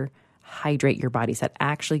better hydrate your body. So that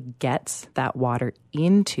actually gets that water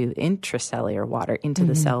into intracellular water, into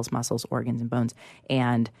the cells, muscles, organs, and bones.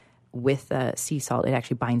 And with the sea salt, it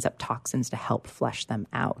actually binds up toxins to help flush them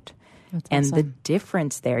out. That's and awesome. the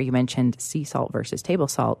difference there, you mentioned sea salt versus table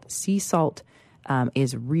salt. Sea salt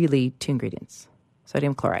is really 2 ingredients.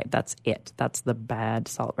 Sodium chloride, that's it. That's the bad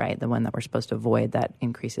salt, right? The one that we're supposed to avoid that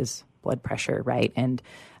increases blood pressure, right? And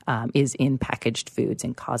is in packaged foods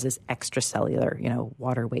and causes extracellular,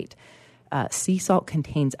 water weight. Sea salt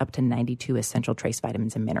contains up to 92 essential trace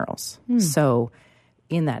vitamins and minerals. So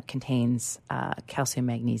in that contains calcium,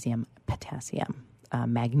 magnesium, potassium.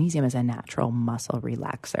 Magnesium is a natural muscle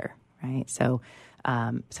relaxer, right? So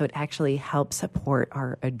it actually helps support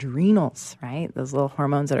our adrenals, right? Those little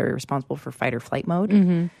hormones that are responsible for fight or flight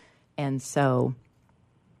mode. And so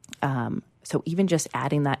even just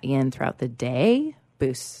adding that in throughout the day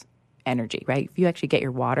boosts energy, right? If you actually get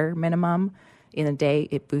your water minimum in a day,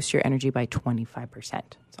 it boosts your energy by 25%.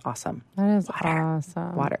 It's awesome. That is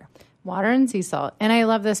awesome. Water and sea salt. And I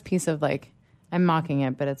love this piece of I'm mocking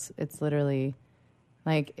it, but it's literally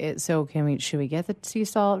so should we get the sea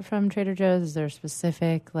salt from Trader Joe's? Is there a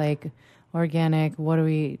specific organic? What are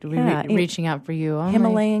we reaching out for you?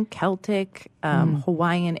 Himalayan, Celtic,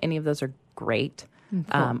 Hawaiian, any of those are great.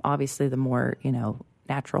 Cool. Obviously the more,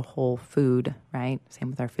 natural whole food, right? Same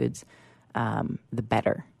with our foods, the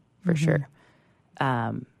better for sure.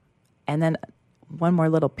 And then one more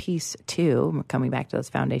little piece too, coming back to those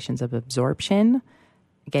foundations of absorption,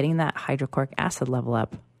 getting that hydrochloric acid level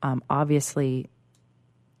up. Obviously,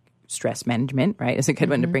 stress management, right, is a good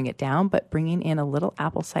one to bring it down, but bringing in a little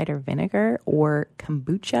apple cider vinegar or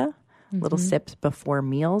kombucha, little sips before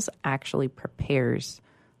meals actually prepares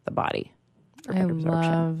the body for better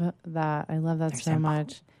absorption. I love that so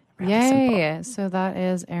much. Really Yay. simple. So that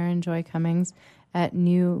is Erin Joy Cummings at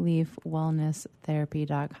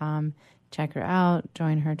newleafwellnesstherapy.com. Check her out.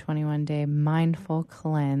 Join her 21-day mindful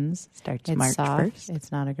cleanse. Starts it's March soft. 1st.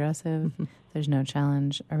 It's not aggressive. There's no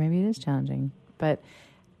challenge. Or maybe it is challenging. But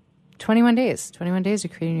 21 days. 21 days to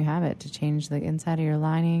create a new habit, to change the inside of your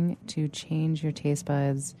lining, to change your taste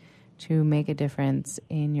buds, to make a difference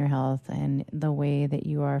in your health and the way that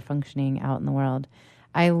you are functioning out in the world.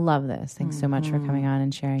 I love this. Thanks so much for coming on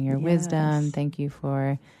and sharing your wisdom. Thank you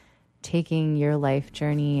for taking your life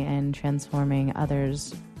journey and transforming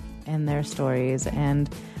others and their stories. And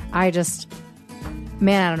I don't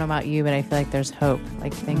know about you, but I feel like there's hope.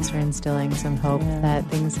 Thanks for instilling some hope that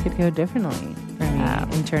things could go differently for me.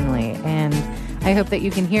 internally. And I hope that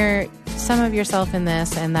you can hear some of yourself in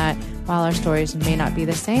this, and that while our stories may not be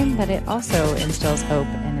the same, that it also instills hope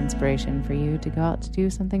and inspiration for you to go out to do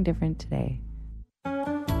something different today.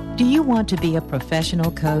 Do you want to be a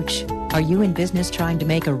professional coach? Are you in business trying to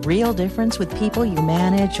make a real difference with people you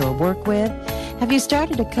manage or work with? Have you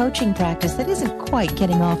started a coaching practice that isn't quite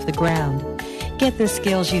getting off the ground? Get the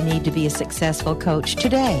skills you need to be a successful coach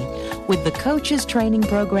today with the Coaches Training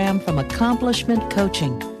Program from Accomplishment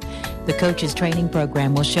Coaching. The Coaches Training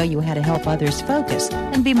Program will show you how to help others focus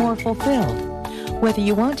and be more fulfilled. Whether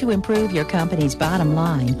you want to improve your company's bottom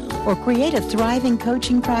line or create a thriving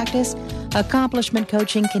coaching practice, Accomplishment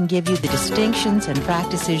Coaching can give you the distinctions and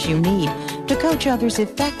practices you need to coach others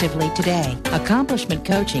effectively today. Accomplishment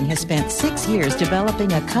Coaching has spent 6 years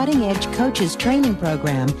developing a cutting-edge coaches training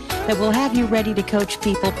program that will have you ready to coach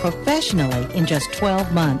people professionally in just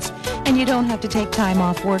 12 months, and you don't have to take time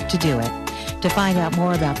off work to do it. To find out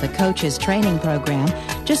more about the Coaches Training Program,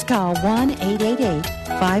 just call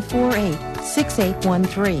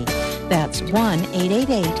 1-888-548-6813. That's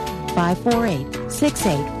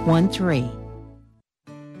 1-888-548-6813.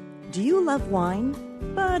 Do you love wine,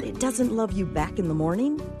 but it doesn't love you back in the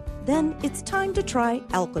morning? Then it's time to try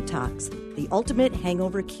Alcotox, the ultimate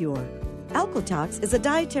hangover cure. Alcotox is a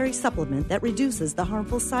dietary supplement that reduces the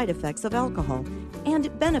harmful side effects of alcohol, and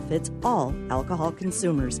it benefits all alcohol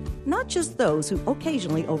consumers, not just those who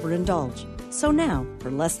occasionally overindulge. So now,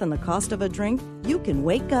 for less than the cost of a drink, you can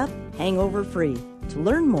wake up hangover-free. To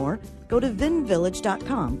learn more, go to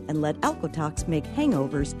vinvillage.com and let Alcotox make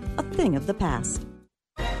hangovers a thing of the past.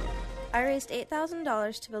 I raised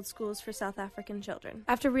 $8,000 to build schools for South African children.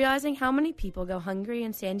 After realizing how many people go hungry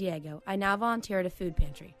in San Diego, I now volunteer at a food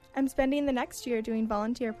pantry. I'm spending the next year doing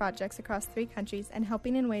volunteer projects across 3 countries and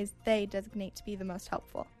helping in ways they designate to be the most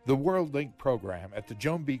helpful. The World Link program at the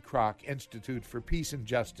Joan B. Kroc Institute for Peace and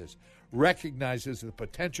Justice recognizes the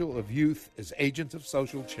potential of youth as agents of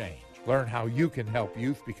social change. Learn how you can help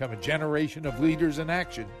youth become a generation of leaders in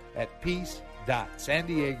action at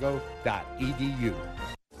peace.sandiego.edu.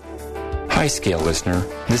 Hi, Scale listener.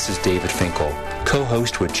 This is David Finkel,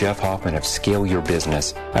 co-host with Jeff Hoffman of Scale Your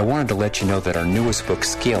Business. I wanted to let you know that our newest book,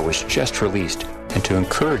 Scale, was just released, and to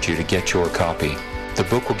encourage you to get your copy. The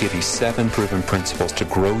book will give you 7 proven principles to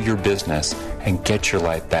grow your business and get your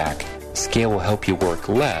life back. Scale will help you work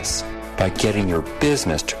less by getting your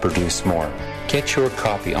business to produce more. Get your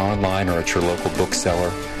copy online or at your local bookseller.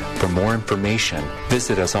 For more information,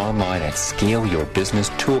 visit us online at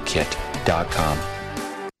scaleyourbusinesstoolkit.com.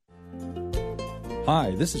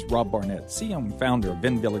 Hi, this is Rob Barnett, CEO and founder of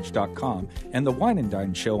VinVillage.com and the Wine and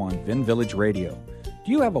Dine Show on Vin Village Radio.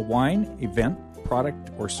 Do you have a wine, event,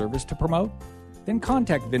 product, or service to promote? Then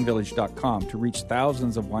contact VinVillage.com to reach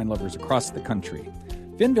thousands of wine lovers across the country.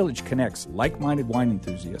 VinVillage connects like-minded wine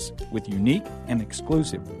enthusiasts with unique and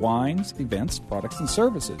exclusive wines, events, products, and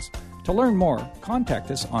services. To learn more,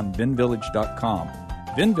 contact us on VinVillage.com.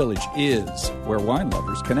 VinVillage is where wine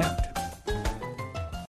lovers connect.